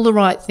done all the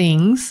right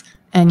things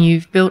and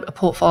you've built a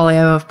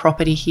portfolio of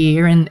property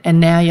here and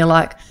now you're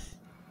like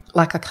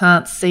I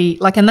can't see,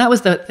 and that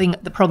was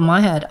the problem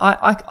I had.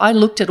 I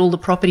looked at all the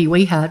property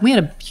we had. We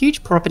had a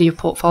huge property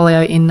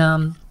portfolio in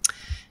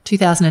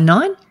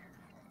 2009.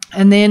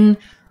 And then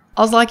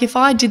I was like, if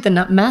I did the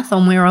math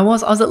on where I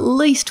was at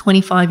least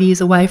 25 years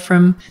away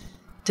from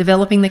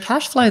developing the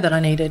cash flow that I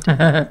needed.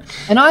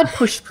 And I'd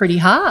pushed pretty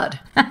hard.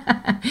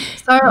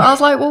 So I was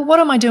like, well, what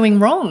am I doing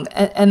wrong?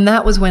 And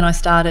that was when I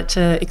started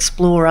to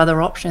explore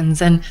other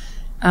options. And,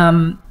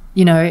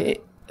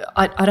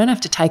 I don't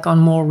have to take on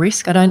more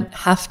risk. I don't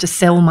have to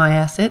sell my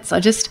assets.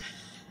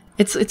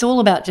 It's all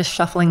about just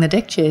shuffling the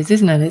deck chairs,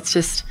 isn't it? It's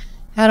just,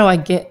 how do I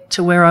get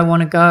to where I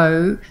want to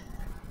go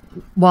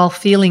while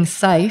feeling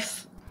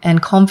safe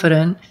and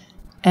confident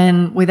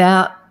and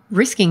without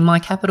risking my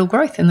capital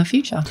growth in the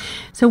future.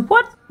 So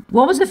what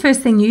was the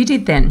first thing you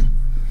did then?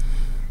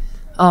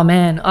 Oh,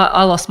 man,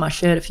 I lost my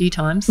shirt a few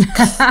times.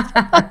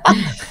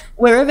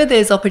 Wherever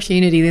there's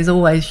opportunity, there's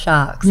always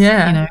sharks.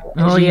 Yeah.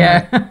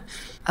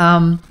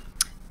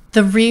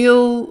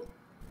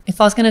 If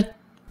I was going to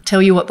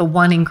tell you what the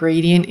one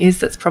ingredient is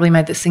that's probably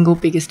made the single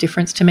biggest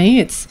difference to me,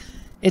 it's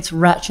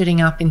ratcheting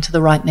up into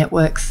the right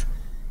networks.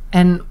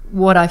 And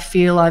what I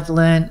feel I've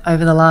learned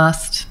over the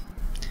last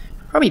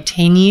probably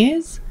 10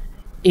 years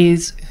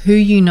is who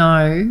you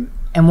know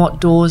and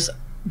what doors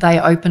they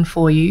open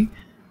for you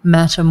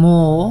matter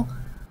more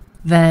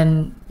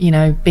than,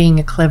 being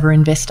a clever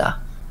investor,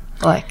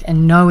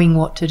 and knowing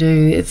what to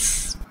do.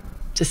 It's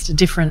just a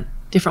different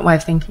way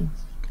of thinking.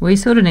 We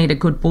sort of need a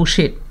good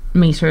bullshit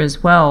meter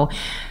as well.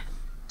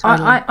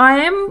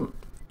 Totally.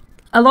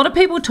 A lot of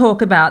people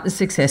talk about the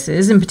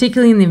successes, and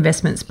particularly in the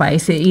investment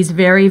space, it is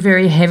very,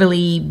 very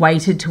heavily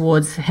weighted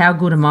towards how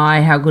good am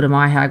I, how good am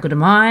I, how good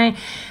am I.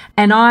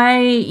 And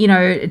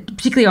I,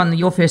 particularly on the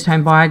Your First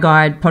Home Buyer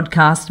Guide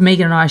podcast,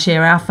 Megan and I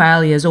share our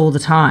failures all the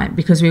time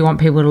because we want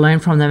people to learn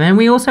from them. And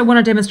we also want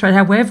to demonstrate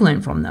how we've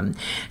learned from them.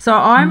 So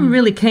I'm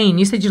really keen.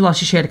 You said you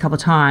lost your shirt a couple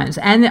of times.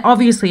 And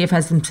obviously you've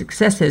had some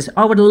successes.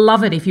 I would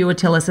love it if you would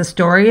tell us a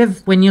story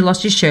of when you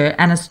lost your shirt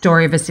and a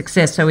story of a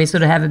success, so we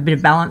sort of have a bit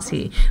of balance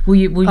here. Will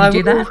you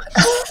do that?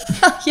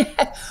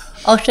 Yeah.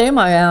 I'll share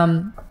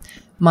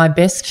my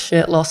best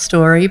shirt loss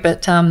story,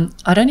 but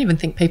I don't even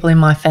think people in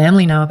my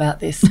family know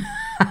about this.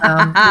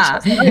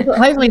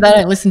 Hopefully they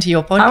don't listen to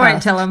your podcast. I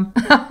won't tell them.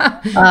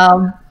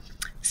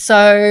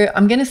 So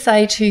I'm going to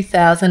say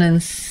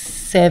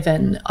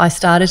 2007, I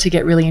started to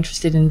get really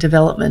interested in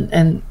development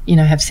and,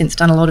 have since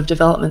done a lot of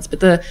developments. But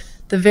the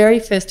very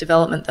first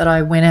development that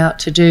I went out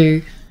to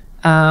do,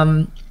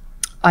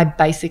 I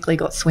basically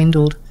got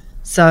swindled.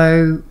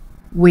 So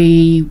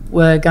we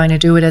were going to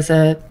do it as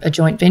a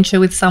joint venture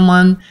with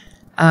someone.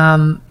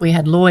 We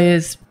had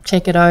lawyers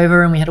check it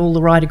over and we had all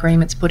the right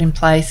agreements put in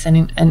place,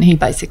 and he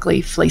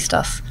basically fleeced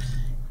us.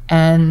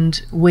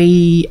 And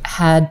we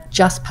had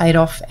just paid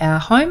off our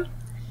home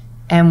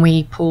and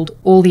we pulled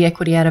all the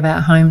equity out of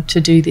our home to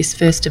do this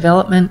first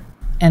development,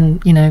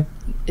 and,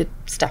 it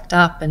stacked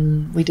up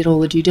and we did all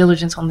the due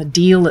diligence on the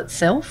deal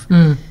itself.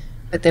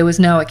 But there was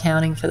no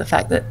accounting for the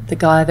fact that the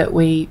guy that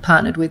we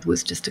partnered with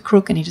was just a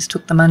crook and he just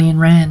took the money and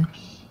ran.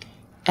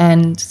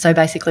 And so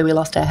basically we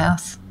lost our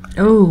house.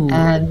 Oh,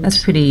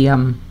 that's pretty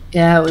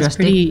yeah, it was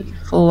drastic. Pretty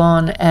full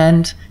on.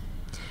 And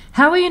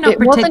how are you not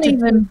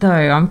protected though?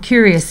 I'm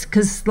curious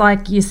because,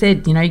 like you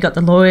said, you got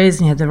the lawyers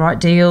and you had the right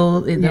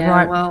deal,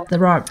 the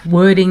right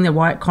wording, the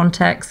right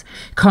contracts.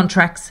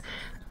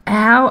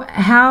 How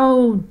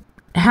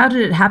did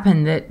it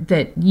happen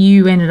that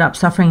you ended up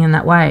suffering in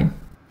that way?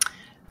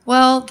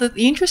 Well, the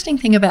interesting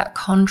thing about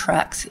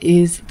contracts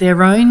is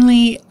they're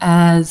only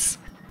as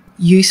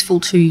useful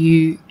to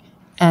you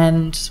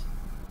and,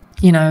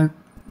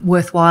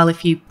 worthwhile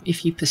if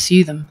you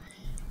pursue them.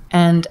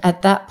 And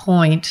at that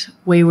point,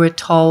 we were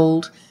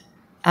told,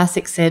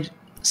 ASIC said,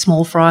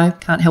 small fry,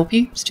 can't help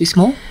you, it's too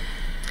small.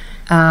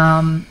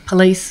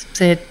 Police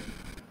said,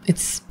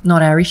 it's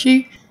not our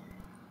issue.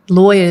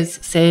 Lawyers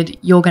said,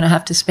 you're going to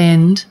have to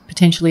spend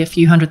potentially a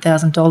few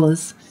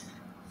 $100,000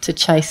 to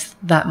chase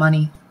that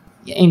money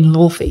in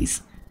law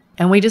fees.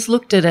 And we just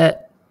looked at it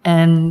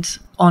and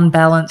on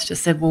balance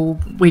just said, well,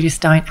 we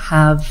just don't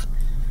have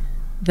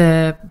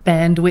the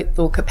bandwidth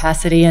or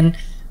capacity. And,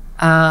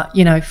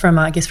 from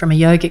a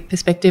yogic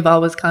perspective, I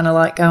was kind of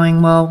like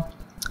going, well,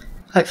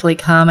 hopefully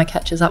karma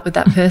catches up with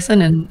that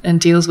person and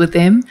deals with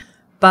them.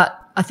 But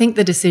I think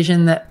the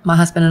decision that my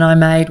husband and I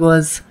made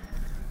was,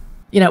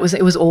 it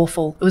was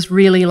awful. It was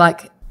really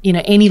like,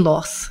 any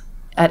loss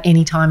at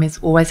any time is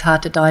always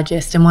hard to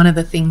digest. And one of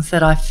the things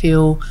that I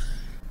feel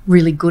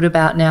really good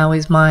about now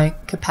is my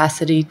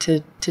capacity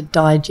to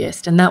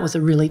digest. And that was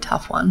a really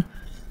tough one,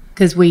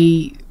 because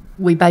we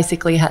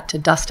basically had to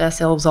dust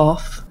ourselves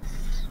off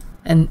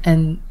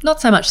and not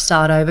so much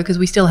start over, because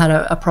we still had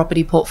a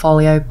property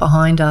portfolio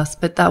behind us,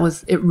 but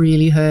it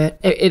really hurt.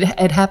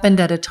 It happened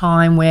at a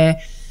time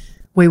where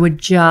we were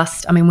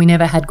we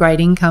never had great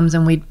incomes,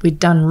 and we'd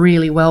done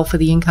really well for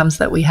the incomes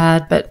that we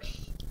had, but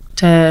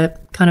to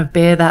kind of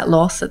bear that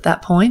loss at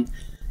that point,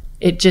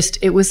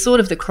 it was sort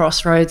of the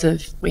crossroads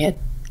of, we had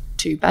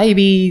 2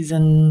 babies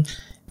and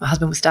my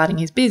husband was starting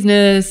his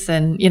business,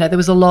 and, there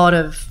was a lot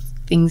of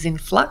things in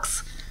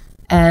flux,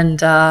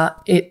 and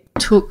it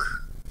took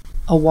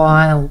a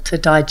while to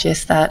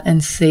digest that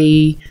and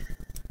see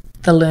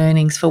the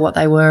learnings for what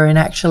they were, and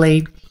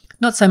actually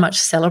not so much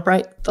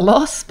celebrate the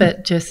loss,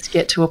 but just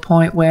get to a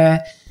point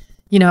where,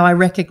 I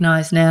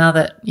recognise now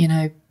that,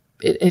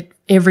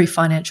 every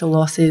financial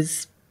loss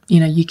is,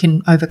 you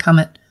can overcome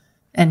it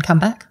and come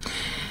back.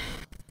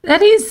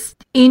 That is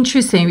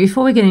interesting.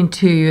 Before we get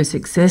into your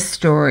success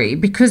story,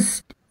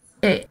 because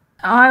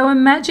I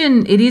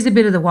imagine it is a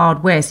bit of the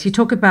Wild West. You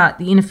talk about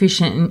the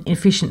inefficient and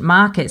efficient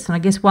markets, and I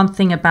guess one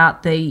thing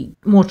about the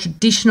more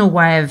traditional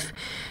way of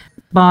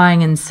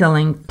buying and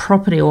selling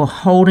property or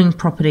holding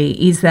property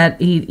is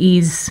that it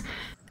is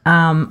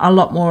a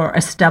lot more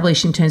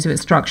established in terms of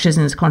its structures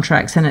and its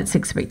contracts and its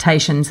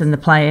expectations and the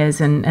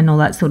players and all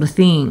that sort of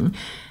thing.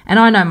 And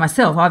I know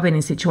myself, I've been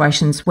in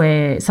situations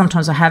where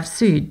sometimes I have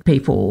sued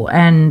people,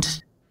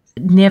 and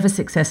never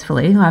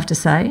successfully, I have to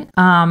say.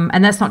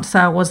 And that's not to say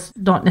I was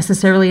not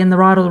necessarily in the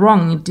right or the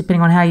wrong,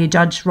 depending on how you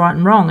judge right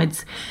and wrong.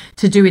 It's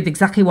to do with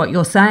exactly what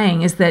you're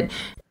saying, is that,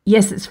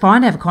 yes, it's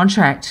fine to have a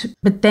contract,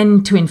 but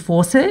then to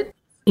enforce it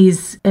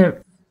is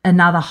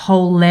another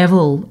whole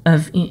level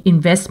of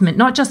investment,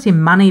 not just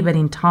in money, but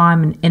in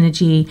time and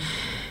energy,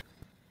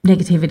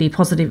 negativity,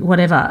 positive,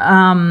 whatever.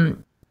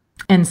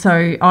 And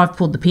so I've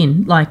pulled the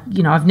pin.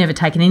 I've never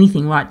taken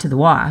anything right to the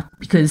wire,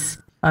 because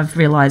I've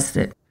realised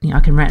that, I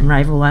can rant and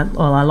rave all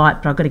I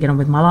like, but I've got to get on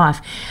with my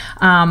life.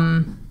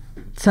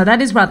 So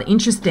that is rather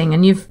interesting,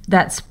 and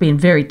that's been a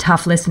very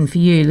tough lesson for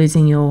you,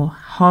 losing your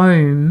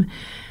home.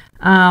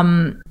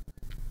 And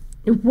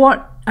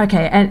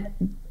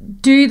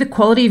do the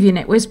quality of your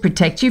networks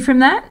protect you from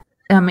that?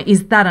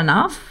 Is that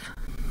enough?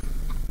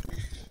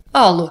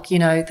 Oh, look,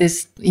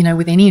 there's,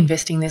 with any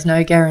investing, there's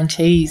no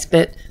guarantees,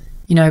 but,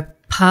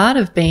 part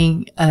of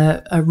being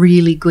a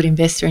really good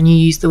investor, and you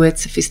use the word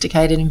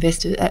sophisticated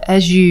investor,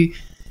 as you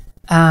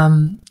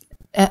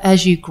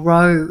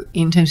grow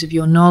in terms of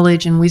your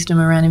knowledge and wisdom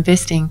around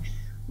investing,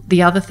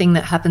 the other thing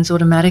that happens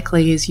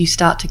automatically is you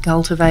start to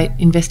cultivate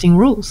investing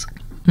rules.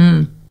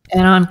 And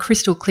I'm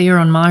crystal clear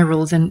on my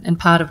rules, and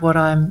part of what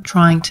I'm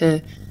trying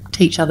to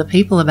teach other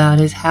people about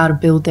is how to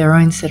build their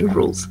own set of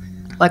rules.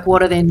 Like,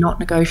 what are their not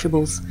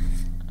negotiables?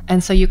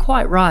 And so you're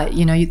quite right.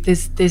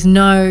 There's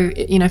no,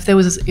 if there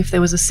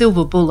was a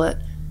silver bullet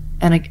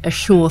and a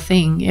sure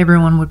thing,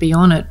 everyone would be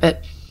on it.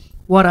 But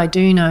what I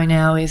do know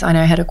now is I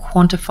know how to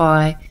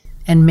quantify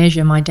and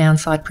measure my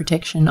downside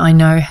protection. I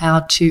know how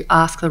to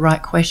ask the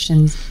right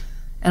questions.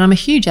 And I'm a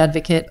huge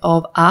advocate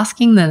of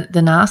asking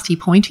the nasty,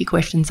 pointy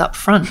questions up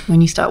front when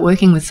you start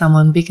working with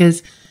someone,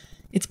 because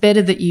it's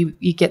better that you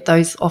get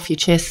those off your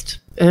chest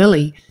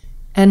early.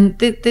 And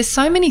there's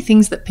so many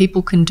things that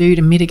people can do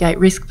to mitigate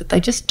risk, but they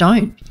just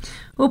don't.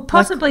 Well,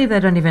 possibly they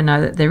don't even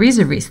know that there is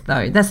a risk,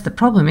 though. That's the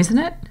problem, isn't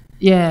it?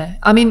 Yeah.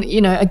 I mean,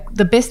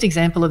 the best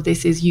example of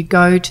this is you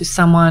go to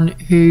someone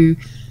who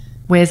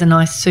wears a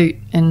nice suit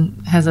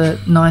and has a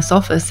nice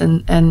office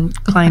and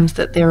claims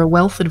that they're a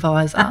wealth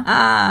advisor.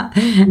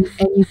 And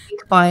you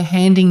think by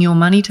handing your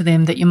money to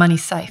them that your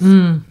money's safe.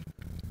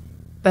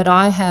 But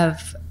I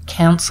have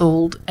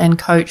counselled and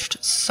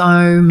coached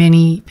so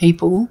many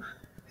people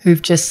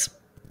who've just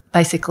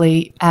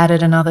basically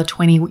added another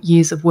 20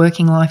 years of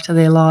working life to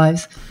their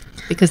lives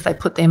because they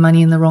put their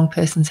money in the wrong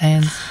person's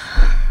hands.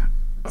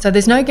 So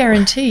there's no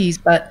guarantees,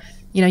 but,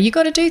 you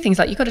got to do things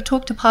like you got to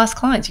talk to past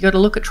clients. You got to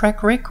look at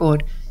track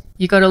record.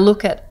 You got to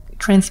look at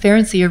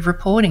transparency of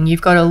reporting.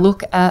 You've got to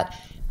look at,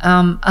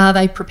 are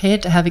they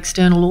prepared to have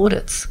external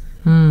audits?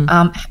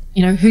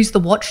 Who's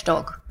the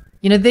watchdog?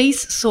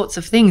 These sorts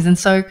of things. And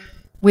so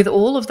with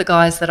all of the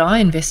guys that I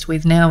invest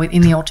with now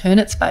in the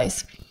alternate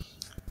space,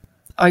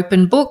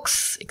 open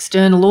books,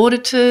 external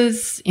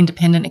auditors,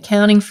 independent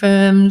accounting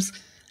firms,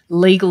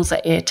 legals are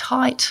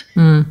airtight,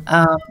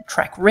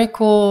 track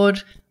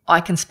record.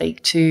 I can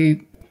speak to,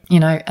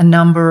 a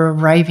number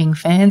of raving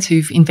fans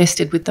who've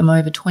invested with them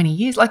over 20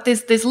 years. Like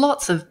there's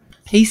lots of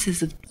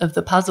pieces of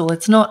the puzzle.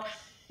 It's not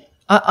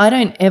I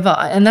don't ever,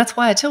 and that's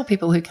why I tell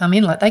people who come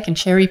in, like, they can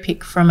cherry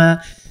pick from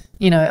a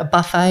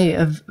buffet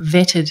of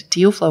vetted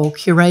deal flow or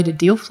curated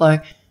deal flow.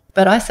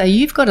 But I say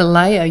you've got to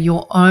layer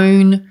your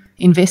own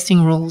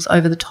investing rules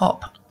over the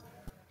top.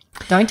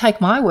 Don't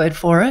take my word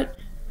for it.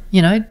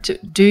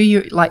 Do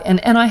you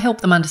and I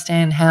help them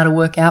understand how to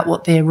work out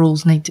what their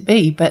rules need to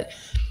be. But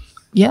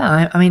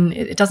yeah, I mean,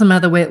 it doesn't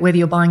matter whether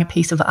you're buying a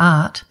piece of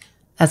art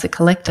as a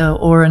collector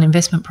or an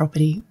investment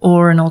property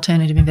or an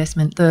alternative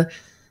investment.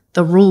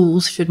 The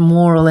rules should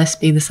more or less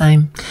be the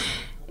same.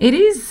 It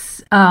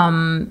is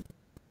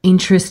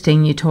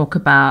interesting you talk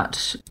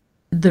about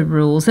the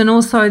rules, and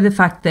also the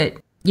fact that,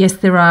 yes,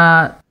 there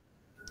are,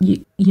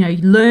 you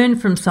learn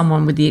from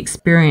someone with the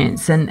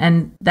experience,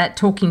 and that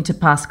talking to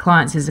past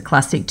clients is a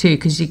classic too,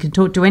 because you can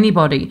talk to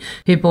anybody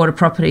who bought a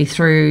property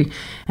through,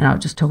 and I'll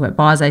just talk about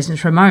buyer's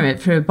agents for a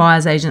moment, through a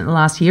buyer's agent in the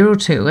last year or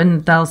two,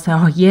 and they'll say,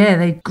 oh yeah,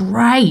 they're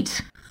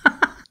great.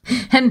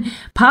 And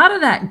part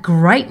of that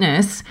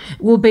greatness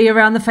will be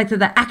around the fact that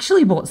they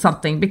actually bought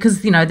something,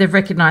 because, they've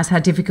recognised how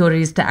difficult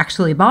it is to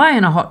actually buy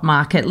in a hot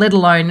market, let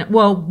alone,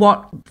 well,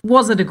 what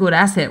was it a good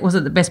asset? Was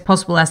it the best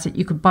possible asset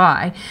you could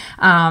buy?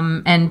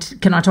 And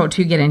can I talk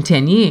to you again in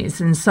 10 years?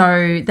 And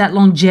so that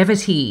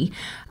longevity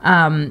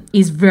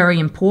is very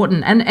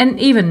important. And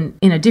even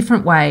in a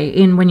different way,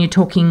 when you're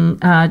talking,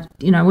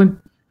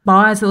 when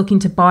buyers are looking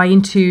to buy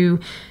into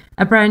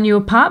a brand new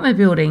apartment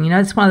building,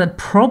 it's one of the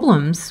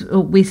problems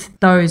with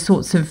those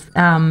sorts of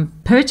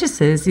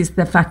purchases is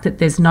the fact that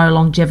there's no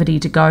longevity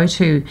to go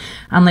to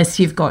unless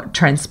you've got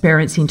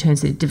transparency in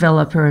terms of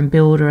developer and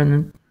builder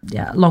and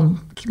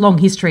long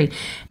history,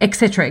 et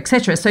cetera, et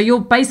cetera. So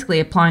you're basically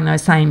applying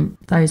those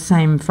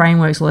same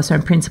frameworks or those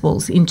same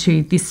principles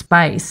into this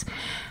space.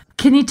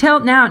 Can you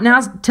tell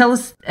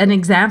us an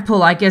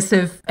example, I guess,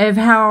 of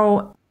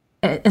how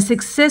a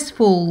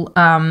successful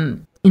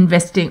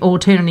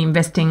alternative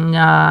investing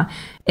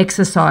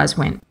exercise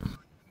went?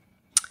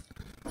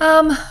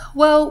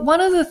 Well,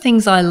 one of the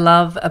things I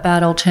love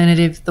about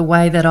alternative, the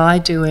way that I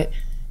do it,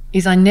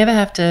 is I never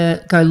have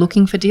to go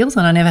looking for deals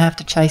and I never have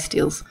to chase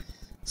deals.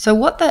 So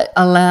what that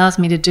allows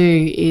me to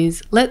do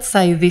is, let's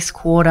say this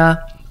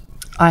quarter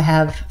I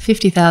have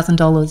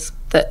 $50,000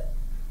 that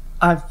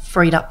I've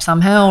freed up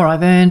somehow, or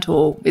I've earned,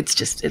 or it's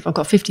just, if I've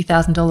got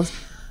 $50,000,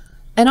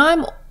 and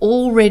I'm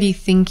already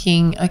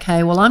thinking,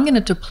 okay, well, I'm going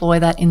to deploy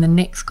that in the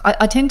next,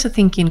 I tend to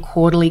think in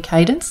quarterly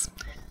cadence.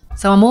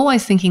 So I'm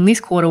always thinking, this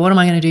quarter, what am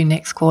I going to do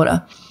next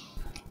quarter?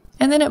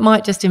 And then it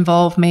might just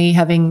involve me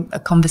having a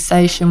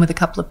conversation with a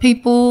couple of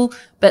people.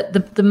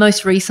 But the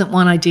most recent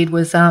one I did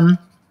was I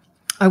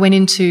went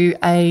into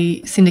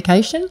a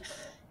syndication,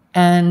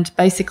 and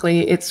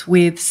basically it's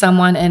with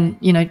someone, and,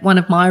 one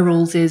of my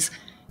rules is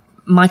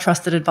my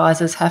trusted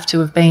advisors have to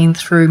have been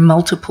through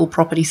multiple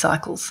property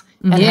cycles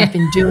and have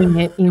been doing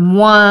it in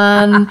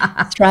one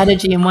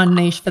strategy and one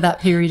niche for that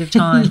period of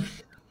time.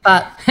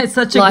 But it's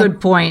such a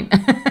good point.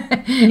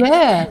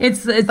 Yeah.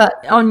 It's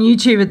on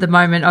YouTube at the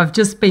moment. I've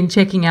just been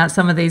checking out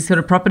some of these sort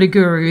of property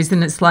gurus,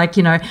 and it's like,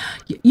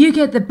 you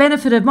get the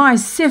benefit of my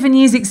 7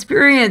 years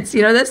experience.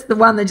 That's the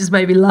one that just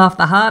made me laugh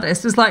the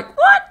hardest. It's like,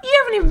 what?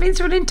 You haven't even been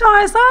through an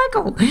entire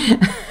cycle.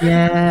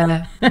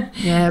 Yeah.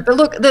 Yeah. But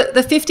look,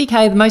 the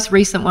 50K, the most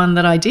recent one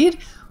that I did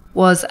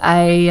was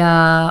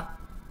a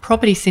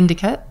property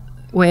syndicate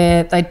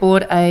where they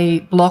bought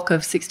a block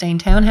of 16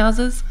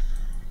 townhouses,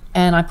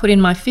 and I put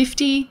in my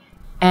 50,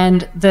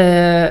 and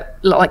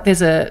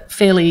there's a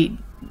fairly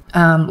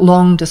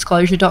long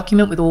disclosure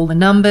document with all the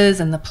numbers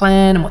and the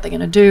plan and what they're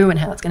going to do and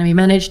how it's going to be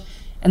managed.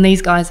 And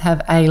these guys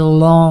have a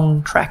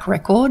long track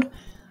record.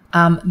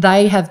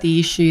 They have the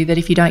issue that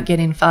if you don't get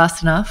in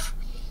fast enough,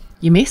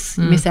 you miss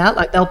out.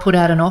 Like, they'll put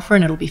out an offer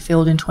and it'll be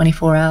filled in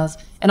 24 hours.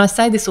 And I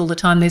say this all the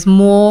time, there's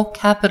more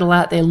capital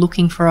out there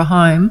looking for a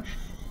home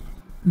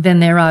than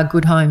there are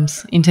good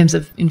homes in terms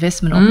of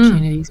investment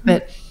opportunities.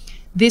 But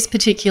this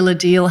particular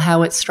deal,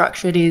 how it's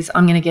structured is,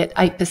 I'm going to get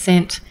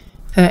 8%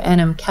 per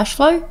annum cash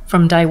flow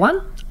from day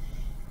one,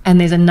 and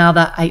there's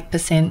another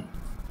 8%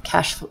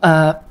 cash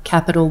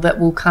capital that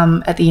will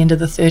come at the end of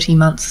the 30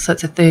 months. So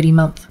it's a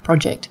 30-month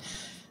project.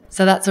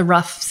 So that's a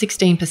rough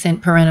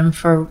 16% per annum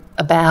for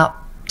about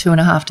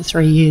 2.5 to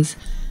 3 years.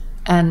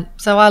 And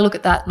so I look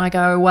at that and I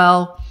go,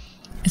 well,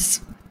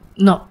 it's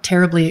not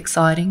terribly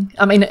exciting.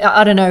 I mean,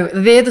 I don't know.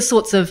 They're the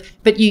sorts of,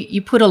 but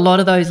you put a lot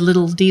of those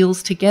little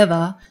deals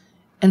together,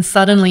 and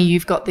suddenly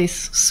you've got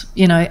this,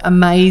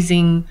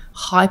 amazing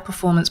high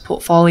performance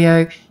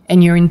portfolio,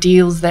 and you're in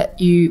deals that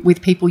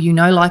with people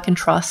like and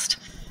trust,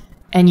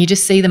 and you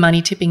just see the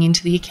money tipping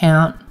into the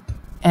account,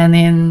 and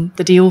then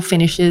the deal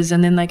finishes,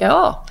 and then they go,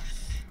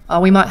 oh,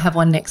 we might have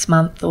one next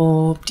month,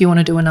 or do you want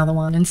to do another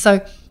one? And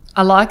so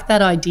I like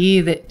that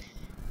idea that,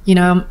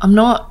 I'm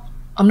not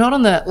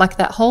on the, like,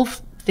 that whole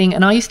thing.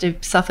 And I used to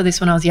suffer this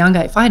when I was younger.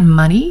 If I had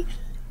money,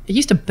 it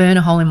used to burn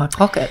a hole in my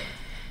pocket.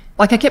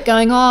 Like, I kept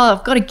going,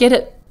 I've got to get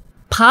it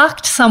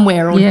parked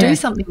somewhere or do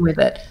something with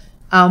it.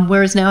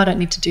 Whereas now I don't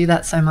need to do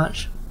that so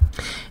much.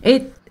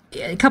 A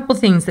couple of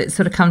things that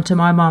sort of come to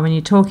my mind when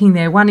you're talking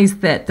there. One is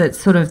that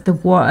sort of the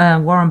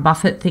Warren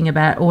Buffett thing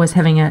about always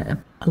having a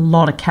a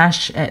lot of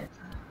cash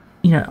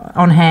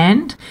on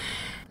hand.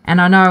 And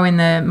I know in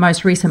the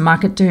most recent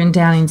market turn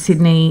down in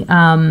Sydney,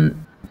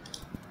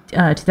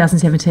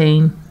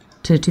 2017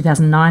 to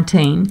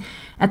 2019,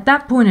 at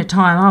that point in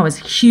time, I was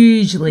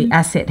hugely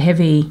asset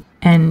heavy,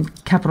 and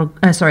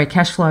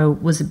cash flow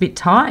was a bit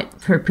tight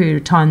for a period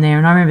of time there.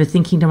 And I remember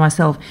thinking to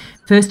myself,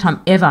 first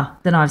time ever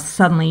that I've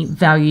suddenly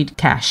valued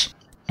cash.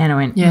 And I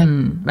went,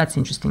 that's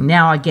interesting.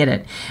 Now I get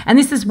it. And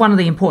this is one of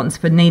the importance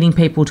for needing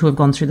people to have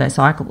gone through those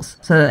cycles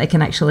so that they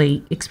can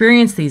actually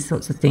experience these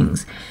sorts of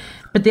things.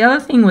 But the other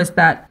thing was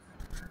that,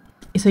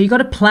 so you got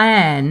to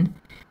plan,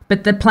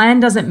 but the plan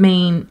doesn't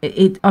mean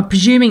it. I'm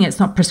presuming it's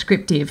not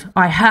prescriptive.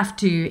 I have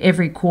to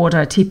every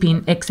quarter tip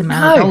in X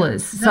amount of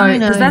dollars. So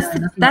because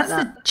that's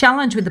the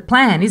challenge with the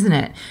plan, isn't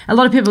it? A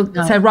lot of people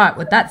say, right,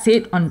 well, that's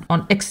it.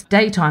 On X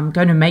date, I'm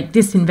going to make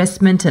this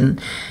investment, and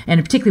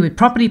particularly with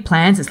property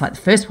plans, it's like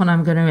the first one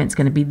it's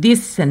going to be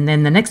this, and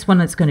then the next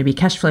one it's going to be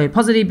cash flow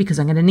positive because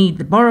I'm going to need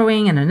the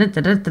borrowing, and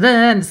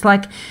it's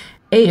like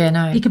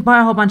you could buy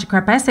a whole bunch of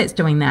crap assets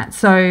doing that.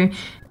 So.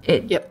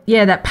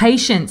 That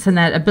patience and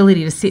that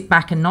ability to sit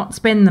back and not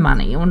spend the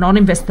money or not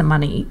invest the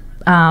money,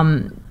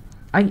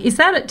 is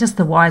that just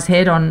the wise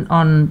head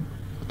on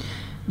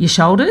your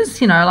shoulders?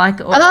 School of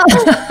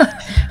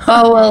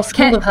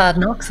hard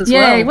knocks as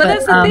well. Yeah, well,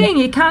 that's the thing.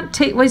 You can't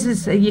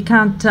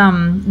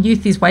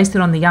youth is wasted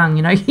on the young.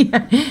 You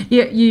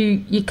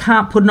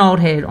can't put an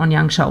old head on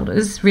young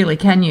shoulders, really,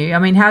 can you? I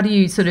mean, how do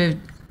you sort of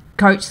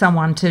coach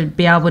someone to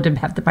be able to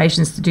have the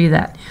patience to do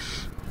that?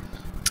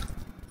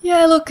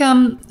 Yeah, look,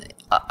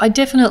 I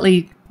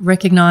definitely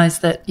recognise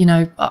that,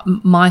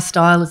 my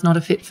style is not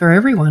a fit for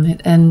everyone,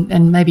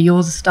 and maybe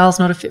your style's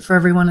not a fit for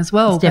everyone as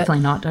well. It's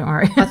definitely not, don't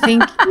worry. I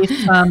think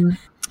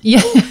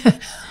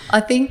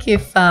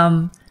if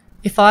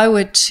I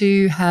were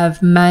to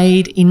have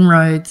made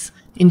inroads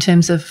in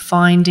terms of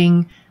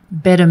finding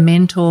better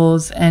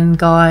mentors and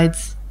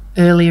guides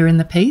earlier in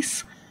the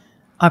piece,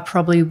 I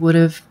probably would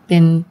have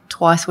been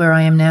twice where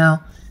I am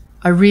now.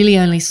 I really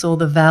only saw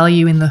the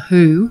value in the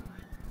who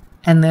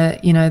and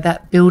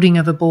that building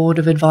of a board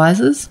of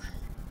advisors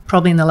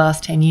probably in the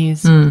last 10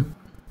 years. And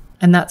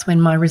that's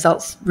when my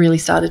results really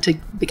started to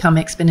become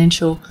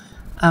exponential.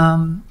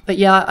 But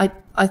yeah,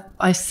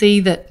 I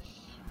see that,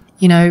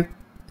 a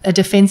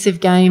defensive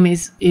game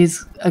is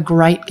a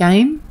great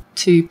game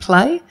to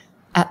play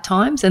at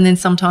times, and then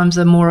sometimes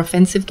a more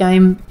offensive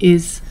game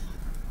is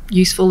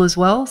useful as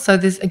well. So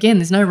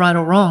there's no right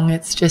or wrong.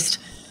 It's just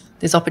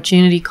there's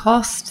opportunity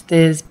cost,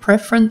 there's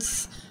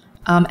preference.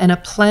 And a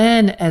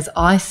plan, as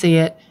I see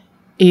it,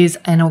 is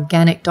an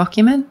organic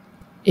document.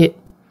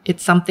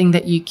 It's something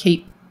that you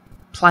keep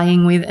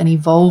playing with and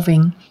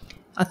evolving.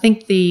 I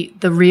think the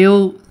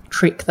real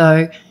trick,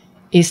 though,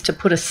 is to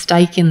put a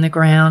stake in the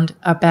ground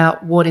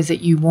about what is it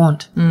you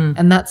want.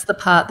 And that's the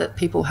part that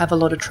people have a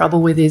lot of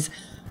trouble with is,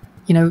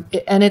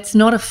 and it's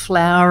not a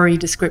flowery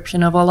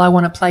description of, I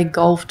want to play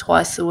golf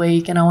twice a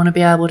week and I want to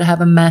be able to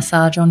have a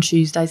massage on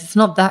Tuesdays. It's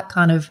not that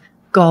kind of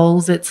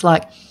goals. It's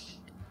like,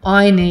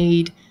 I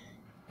need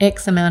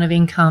X amount of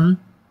income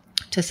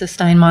to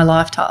sustain my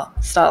lifestyle.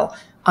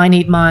 I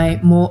need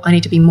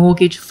to be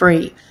mortgage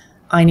free.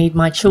 I need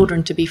my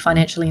children to be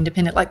financially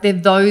independent. Like they're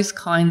those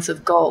kinds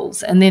of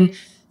goals. And then,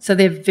 so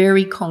they're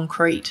very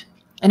concrete.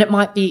 And it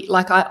might be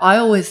like I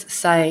always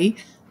say,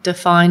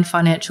 define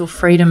financial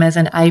freedom as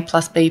an A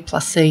plus B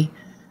plus C.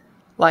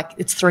 Like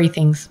it's three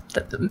things,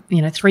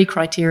 three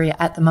criteria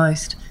at the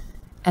most.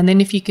 And then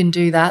if you can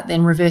do that,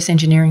 then reverse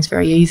engineering is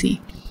very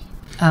easy.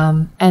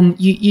 And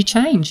you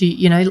change,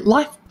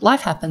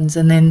 life happens,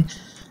 and then,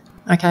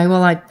 okay,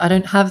 well, I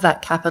don't have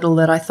that capital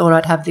that I thought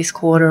I'd have this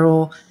quarter,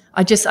 or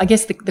I guess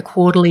the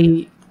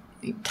quarterly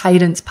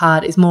cadence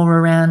part is more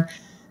around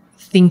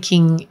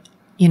thinking,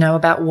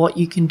 about what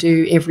you can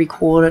do every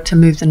quarter to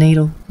move the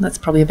needle. That's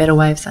probably a better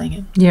way of saying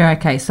it. Yeah,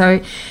 okay.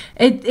 So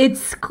it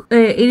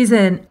is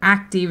an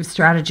active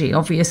strategy,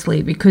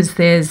 obviously, because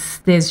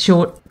there's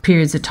short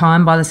periods of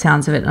time by the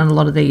sounds of it, and a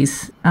lot of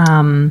these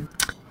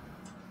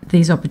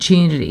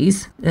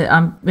opportunities.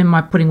 Am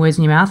I putting words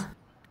in your mouth?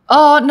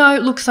 Oh, no,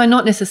 look, so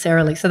not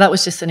necessarily. So that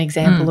was just an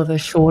example of a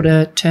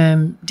shorter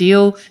term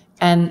deal.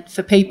 And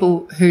for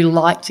people who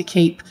like to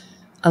keep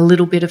a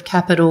little bit of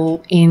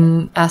capital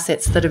in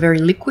assets that are very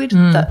liquid,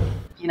 that,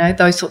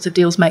 those sorts of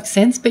deals make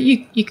sense. But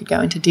you could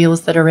go into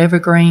deals that are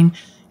evergreen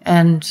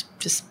and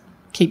just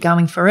keep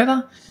going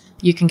forever.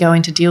 You can go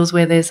into deals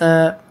where there's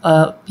an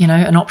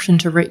option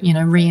to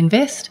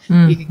reinvest.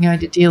 You can go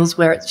into deals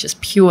where it's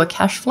just pure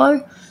cash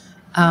flow.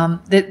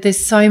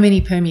 There's so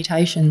many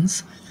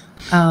permutations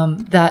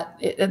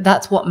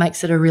that's what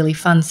makes it a really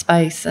fun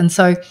space. And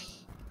so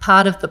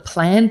part of the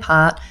plan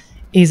part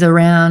is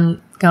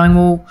around going,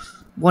 well,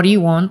 what do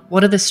you want?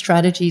 What are the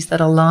strategies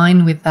that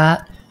align with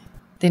that?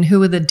 Then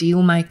who are the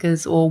deal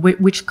makers, or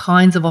which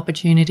kinds of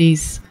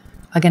opportunities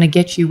are going to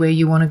get you where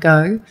you want to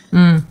go?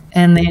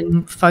 And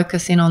then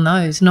focus in on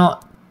those,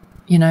 not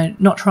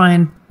try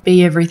and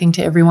be everything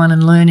to everyone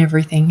and learn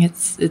everything.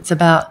 It's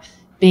about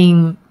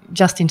being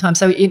just in time.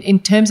 So in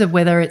terms of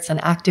whether it's an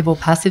active or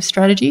passive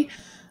strategy,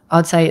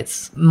 I'd say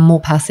it's more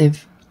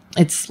passive.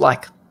 It's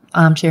like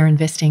armchair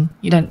investing.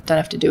 You don't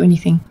have to do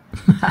anything.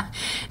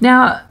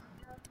 Now,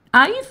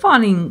 are you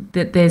finding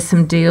that there's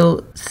some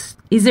deals?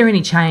 Is there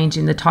any change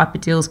in the type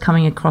of deals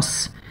coming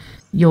across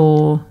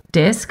your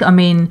desk? I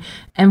mean,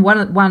 and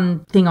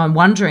one thing I'm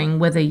wondering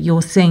whether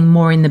you're seeing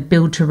more in the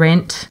build to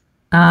rent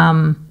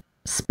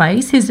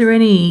space.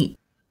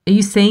 Are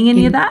you seeing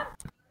any of that?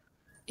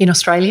 In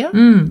Australia?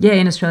 Yeah,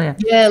 in Australia.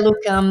 Yeah, look,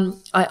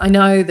 I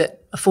know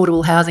that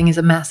affordable housing is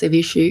a massive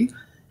issue,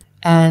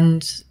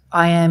 and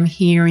I am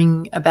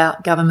hearing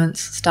about governments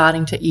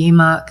starting to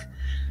earmark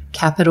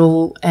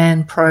capital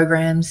and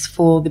programs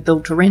for the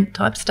build-to-rent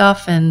type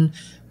stuff and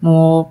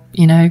more,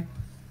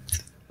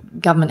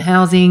 government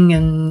housing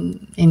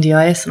and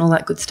NDIS and all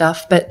that good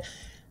stuff. But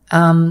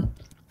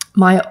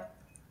my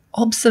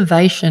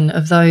observation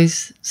of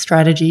those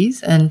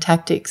strategies and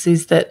tactics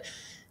is that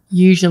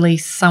usually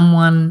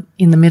someone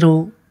in the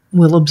middle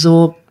will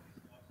absorb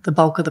the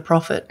bulk of the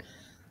profit.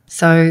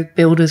 So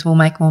builders will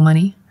make more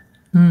money,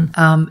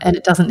 and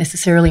it doesn't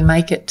necessarily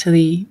make it to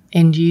the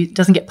end user,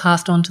 doesn't get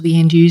passed on to the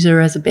end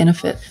user as a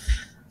benefit.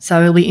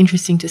 So it'll be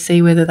interesting to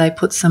see whether they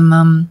put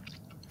some,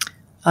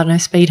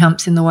 speed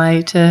humps in the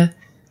way to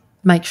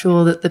make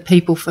sure that the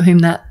people for whom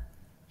that,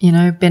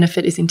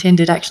 benefit is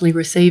intended actually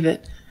receive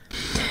it.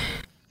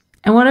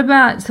 And what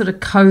about sort of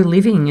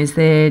co-living?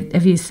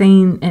 Have you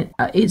seen,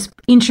 it's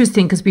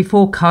interesting because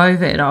before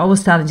COVID, I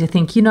was starting to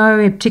think,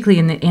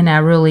 particularly in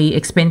our really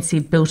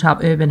expensive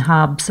built-up urban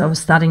hubs, I was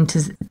starting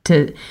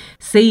to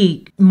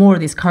see more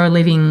of this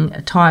co-living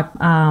type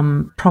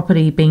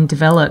property being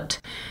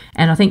developed.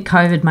 And I think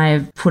COVID may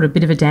have put a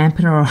bit of a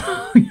dampener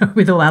on,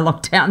 with all our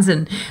lockdowns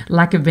and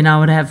lack of being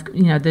able to have,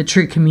 the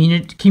true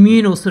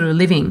communal sort of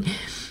living.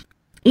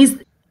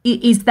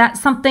 Is that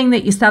something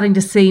that you're starting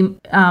to see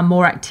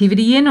more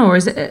activity in, or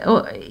is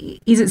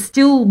it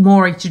still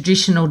more a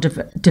traditional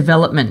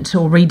development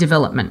or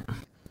redevelopment?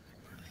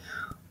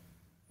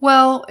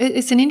 Well,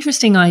 it's an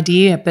interesting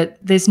idea, but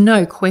there's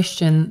no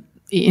question,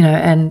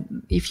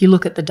 and if you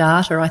look at the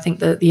data, I think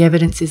that the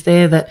evidence is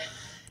there that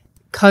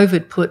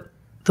COVID put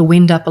the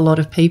wind up a lot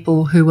of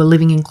people who were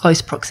living in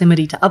close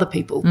proximity to other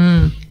people.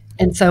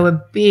 And so a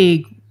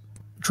big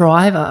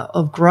driver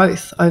of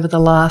growth over the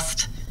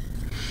last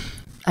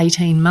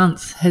 18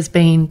 months has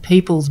been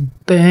people's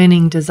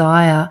burning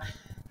desire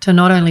to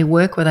not only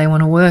work where they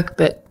want to work,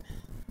 but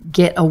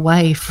get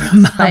away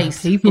from other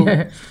people.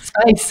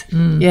 Space.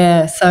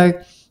 Yeah. So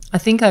I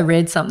think I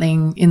read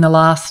something in the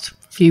last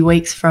few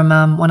weeks from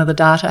one of the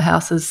data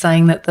houses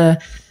saying that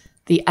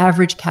the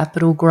average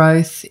capital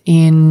growth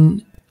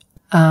in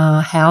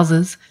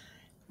houses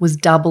was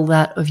double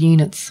that of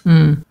units,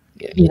 more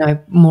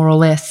or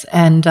less.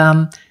 And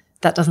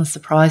that doesn't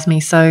surprise me.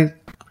 So,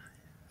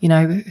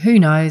 who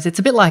knows? It's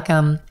a bit like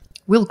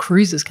will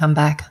cruises come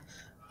back?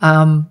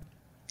 Some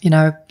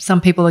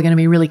people are going to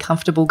be really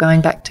comfortable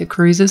going back to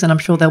cruises, and I'm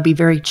sure they'll be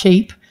very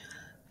cheap.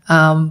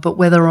 But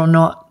whether or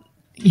not,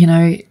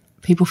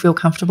 people feel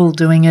comfortable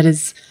doing it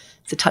it's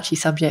a touchy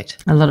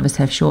subject. A lot of us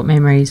have short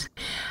memories.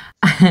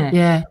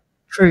 Yeah,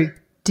 true.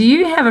 Do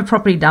you have a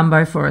property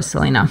Dumbo for us,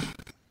 Salena?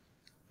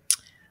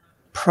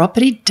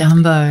 Property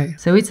Dumbo.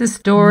 So it's a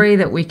story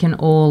that we can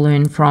all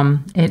learn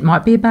from. It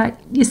might be about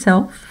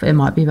yourself. It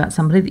might be about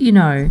somebody that you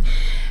know.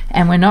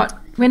 And we're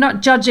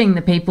not judging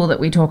the people that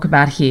we talk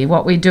about here.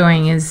 What we're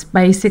doing is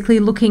basically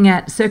looking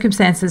at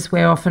circumstances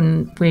where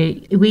often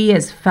we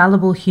as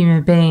fallible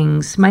human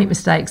beings make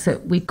mistakes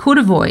that we could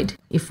avoid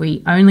if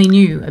we only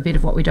knew a bit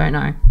of what we don't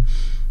know.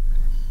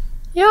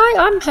 Yeah,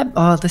 I'm happy.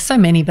 Oh, there's so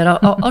many, but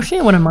I'll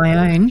share one of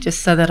my own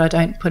just so that I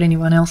don't put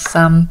anyone else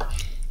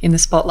in the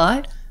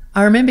spotlight.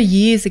 I remember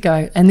years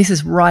ago, and this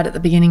is right at the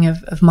beginning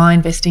of my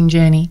investing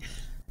journey,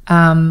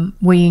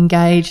 we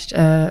engaged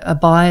a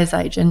buyer's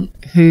agent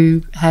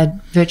who had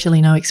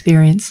virtually no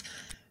experience,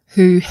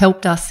 who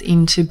helped us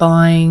into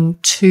buying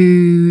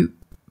 2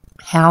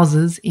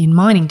 houses in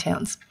mining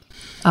towns.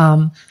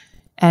 And,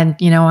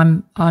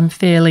 I'm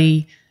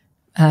fairly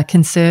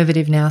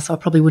conservative now, so I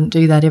probably wouldn't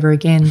do that ever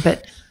again.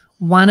 But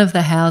one of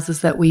the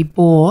houses that we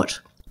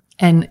bought,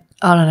 and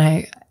I don't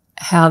know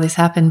how this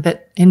happened,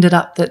 but ended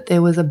up that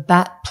there was a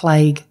bat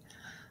plague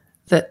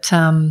that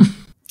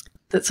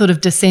that sort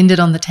of descended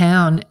on the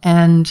town,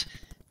 and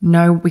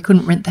we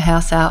couldn't rent the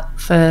house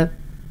out for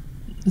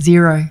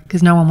zero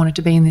because no one wanted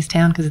to be in this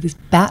town because of this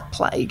bat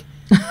plague.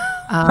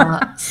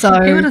 So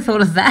who would have thought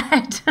of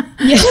that?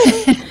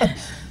 Yeah.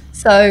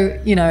 So,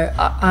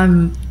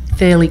 I'm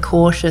fairly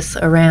cautious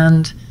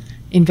around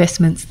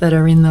investments that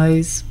are in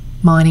those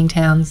mining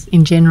towns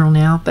in general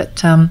now.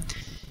 But,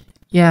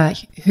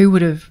 who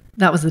would have –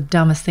 that was the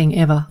dumbest thing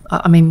ever.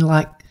 I mean,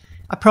 I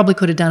probably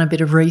could have done a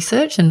bit of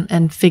research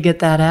and figured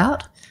that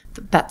out.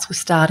 the bats were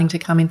starting to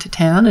come into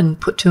town, and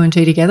put two and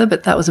two together.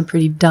 But that was a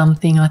pretty dumb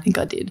thing I think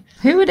I did.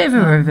 Who would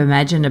ever have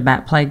imagined a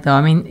bat plague, though?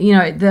 I mean,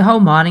 the whole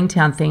mining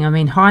town thing, I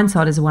mean,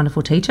 hindsight is a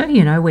wonderful teacher.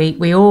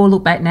 We all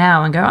look back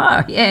now and go,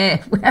 oh,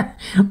 yeah,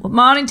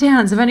 mining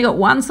towns have only got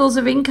one source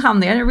of income.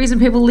 The only reason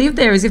people live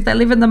there is if they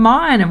live in the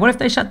mine. And what if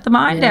they shut the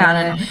mine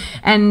down?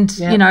 And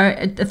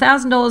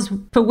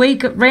 $1,000 per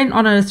week rent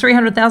on a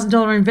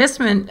 $300,000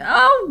 investment,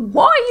 oh,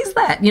 why is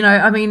that?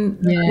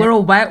 We're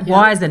all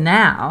wiser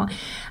now.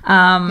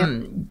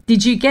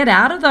 Did you get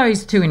out of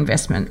those two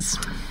investments?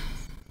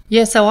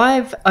 Yeah, so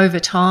I've over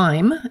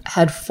time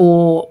had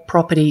 4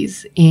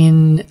 properties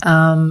in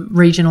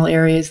regional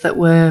areas that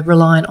were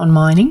reliant on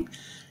mining,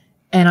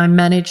 and I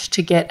managed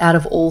to get out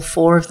of all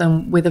 4 of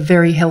them with a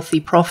very healthy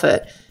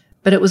profit.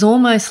 But it was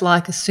almost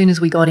like as soon as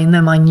we got in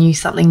them, I knew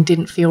something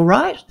didn't feel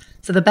right.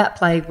 So the bat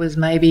plague was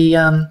maybe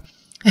an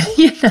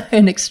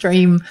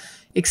extreme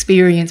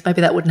experience.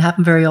 Maybe that wouldn't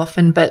happen very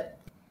often, but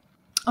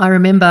I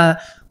remember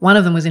one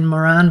of them was in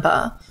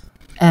Moranbah,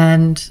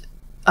 and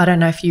I don't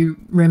know if you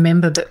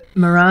remember, but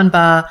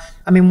Moranbah,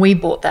 I mean, we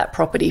bought that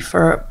property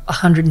for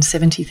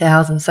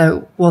 $170,000, so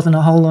it wasn't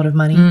a whole lot of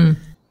money.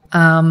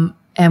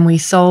 And we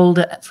sold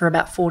it for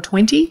about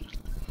 $420,000,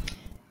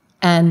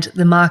 and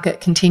the market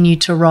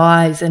continued to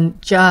rise.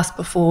 And just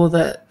before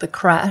the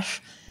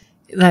crash,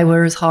 they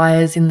were as high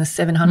as in the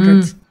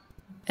 700s.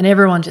 And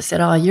everyone just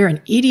said, oh, you're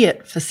an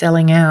idiot for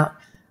selling out.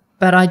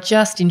 But I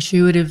just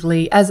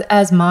intuitively,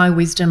 as my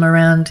wisdom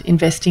around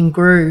investing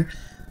grew,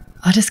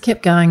 I just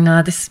kept going,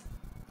 nah, there's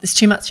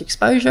too much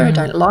exposure. I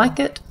don't like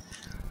it.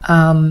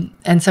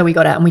 And so we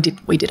got out and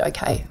we did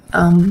okay.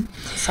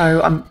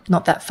 So I'm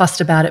not that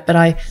fussed about it, but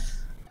I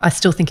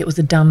still think it was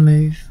a dumb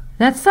move.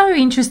 That's so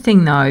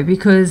interesting though,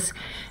 because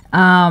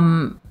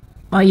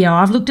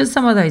I've looked at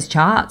some of those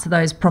charts of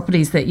those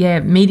properties that,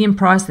 median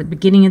price at the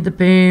beginning of the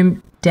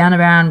boom, down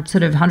around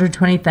sort of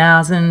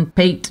 120,000,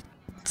 peaked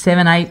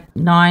 7, 8,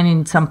 9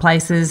 in some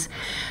places.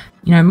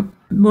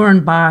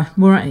 Moranbah,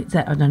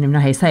 I don't even know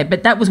how you say it,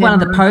 but that was one of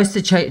the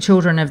poster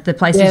children of the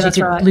places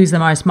you could lose the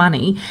most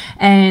money.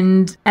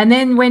 And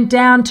then went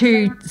down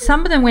to,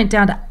 some of them went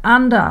down to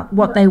under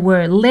what they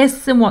were,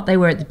 less than what they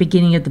were at the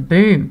beginning of the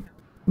boom.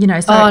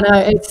 So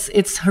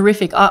it's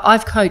horrific.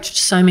 I've coached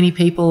so many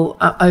people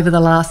over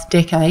the last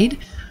decade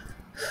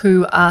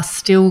who are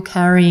still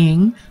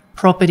carrying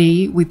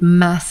property with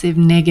massive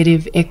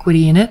negative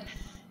equity in it,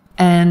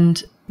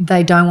 and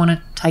they don't want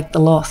to take the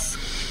loss.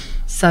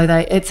 So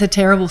it's a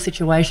terrible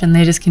situation.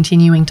 They're just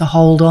continuing to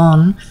hold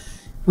on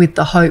with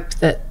the hope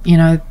that,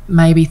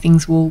 maybe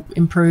things will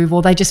improve,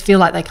 or they just feel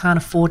like they can't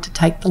afford to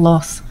take the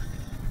loss.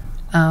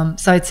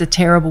 So it's a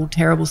terrible,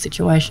 terrible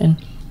situation.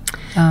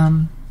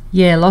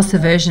 Loss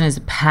aversion is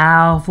a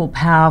powerful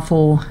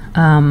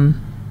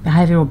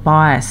behavioural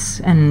bias.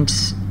 And,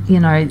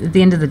 at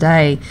the end of the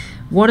day,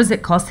 what is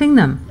it costing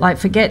them? Like,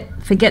 forget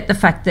the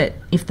fact that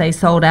if they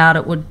sold out,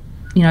 it would,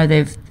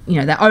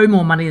 they owe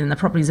more money than the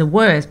properties are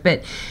worth.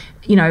 But,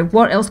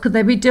 what else could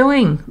they be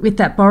doing with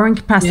that borrowing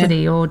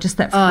capacity or just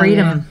that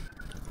freedom?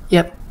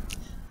 Yep.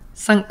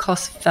 Sunk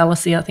cost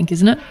fallacy, I think,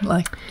 isn't it?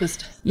 Like,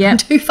 just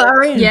too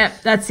far in. Yeah,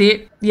 that's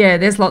it. Yeah,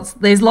 there's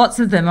lots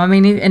of them. I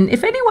mean, and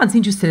if anyone's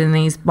interested in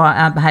these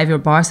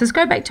behavioural biases,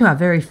 go back to our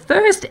very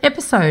first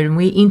episode, and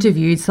we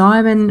interviewed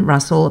Simon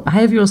Russell, a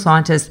behavioural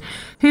scientist,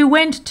 who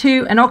went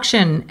to an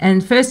auction,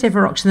 and first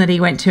ever auction that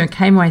he went to, and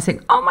came away and said,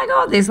 oh my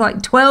God, there's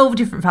like 12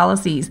 different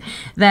fallacies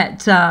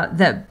that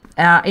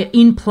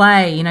in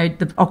play,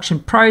 the auction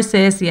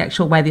process, the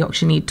actual way the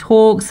auctioneer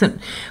talks, and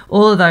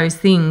all of those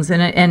things.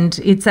 And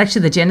it's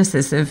actually the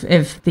genesis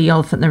of the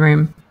Elephant in the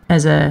Room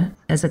as a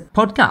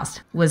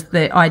podcast, was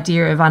the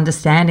idea of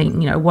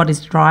understanding, what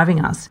is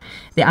driving us,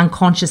 the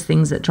unconscious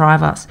things that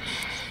drive us.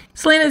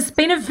 Salena, it's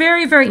been a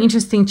very, very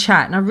interesting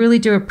chat, and I really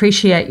do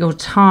appreciate your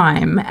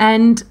time.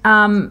 And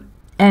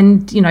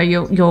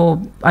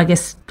you're I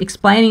guess,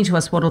 explaining to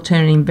us what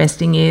alternative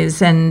investing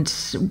is and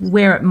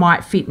where it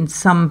might fit in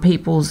some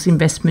people's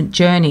investment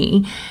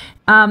journey.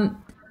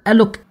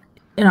 Look,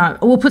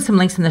 we'll put some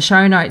links in the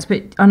show notes,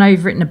 but I know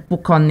you've written a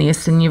book on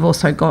this, and you've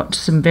also got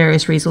some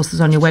various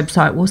resources on your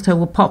website. Also,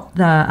 we'll pop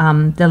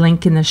the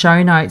link in the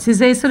show notes. Is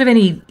there sort of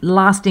any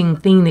lasting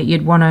thing that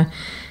you'd want to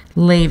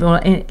leave,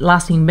 or any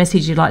lasting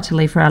message you'd like to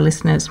leave for our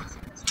listeners?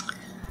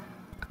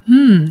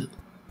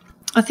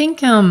 I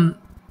think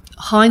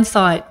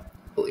hindsight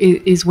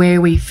is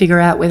where we figure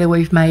out whether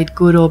we've made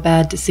good or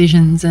bad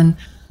decisions, and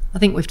I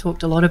think we've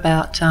talked a lot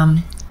about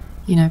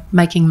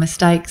making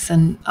mistakes,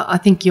 and I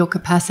think your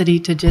capacity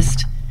to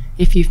just,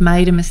 if you've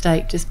made a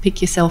mistake, just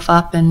pick yourself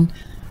up and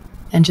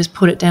just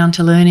put it down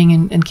to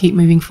learning and keep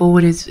moving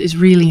forward is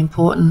really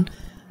important.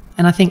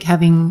 And I think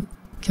having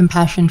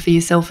compassion for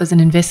yourself as an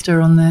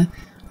investor on the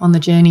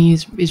journey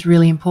is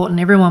really important.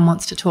 Everyone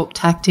wants to talk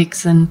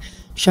tactics and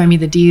show me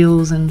the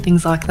deals and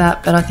things like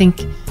that, but I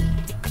think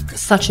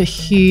such a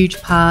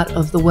huge part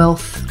of the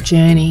wealth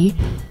journey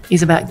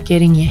is about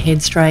getting your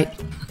head straight.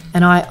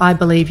 And I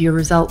believe your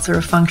results are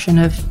a function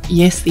of,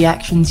 yes, the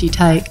actions you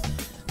take,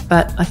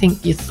 but I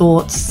think your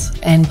thoughts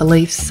and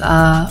beliefs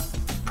are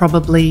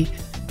probably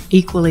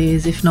equally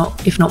as if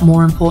not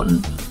more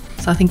important.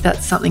 So I think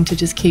that's something to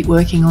just keep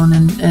working on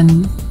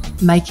and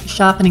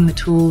sharpening the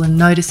tool and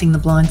noticing the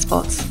blind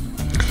spots.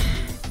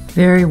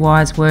 Very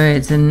wise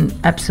words, and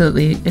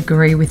absolutely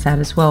agree with that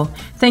as well.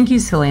 Thank you,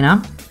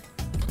 Salena.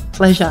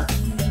 Pleasure.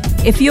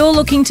 If you're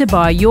looking to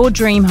buy your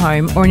dream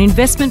home or an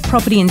investment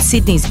property in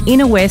Sydney's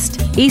inner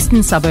west,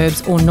 eastern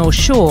suburbs or North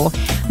Shore,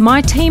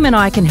 my team and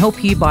I can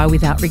help you buy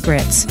without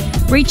regrets.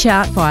 Reach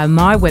out via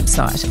my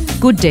website,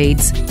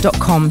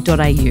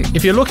 gooddeeds.com.au.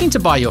 If you're looking to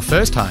buy your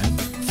first home,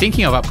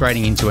 thinking of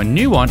upgrading into a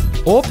new one,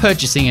 or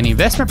purchasing an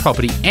investment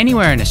property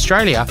anywhere in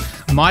Australia,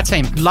 my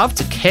team love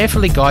to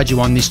carefully guide you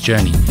on this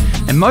journey.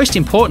 And most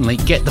importantly,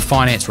 get the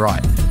finance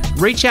right.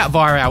 Reach out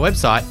via our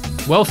website,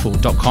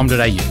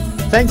 wealthful.com.au.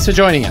 Thanks for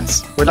joining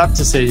us. We'd love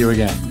to see you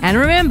again. And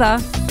remember,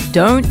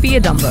 don't be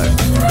a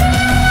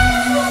Dumbo.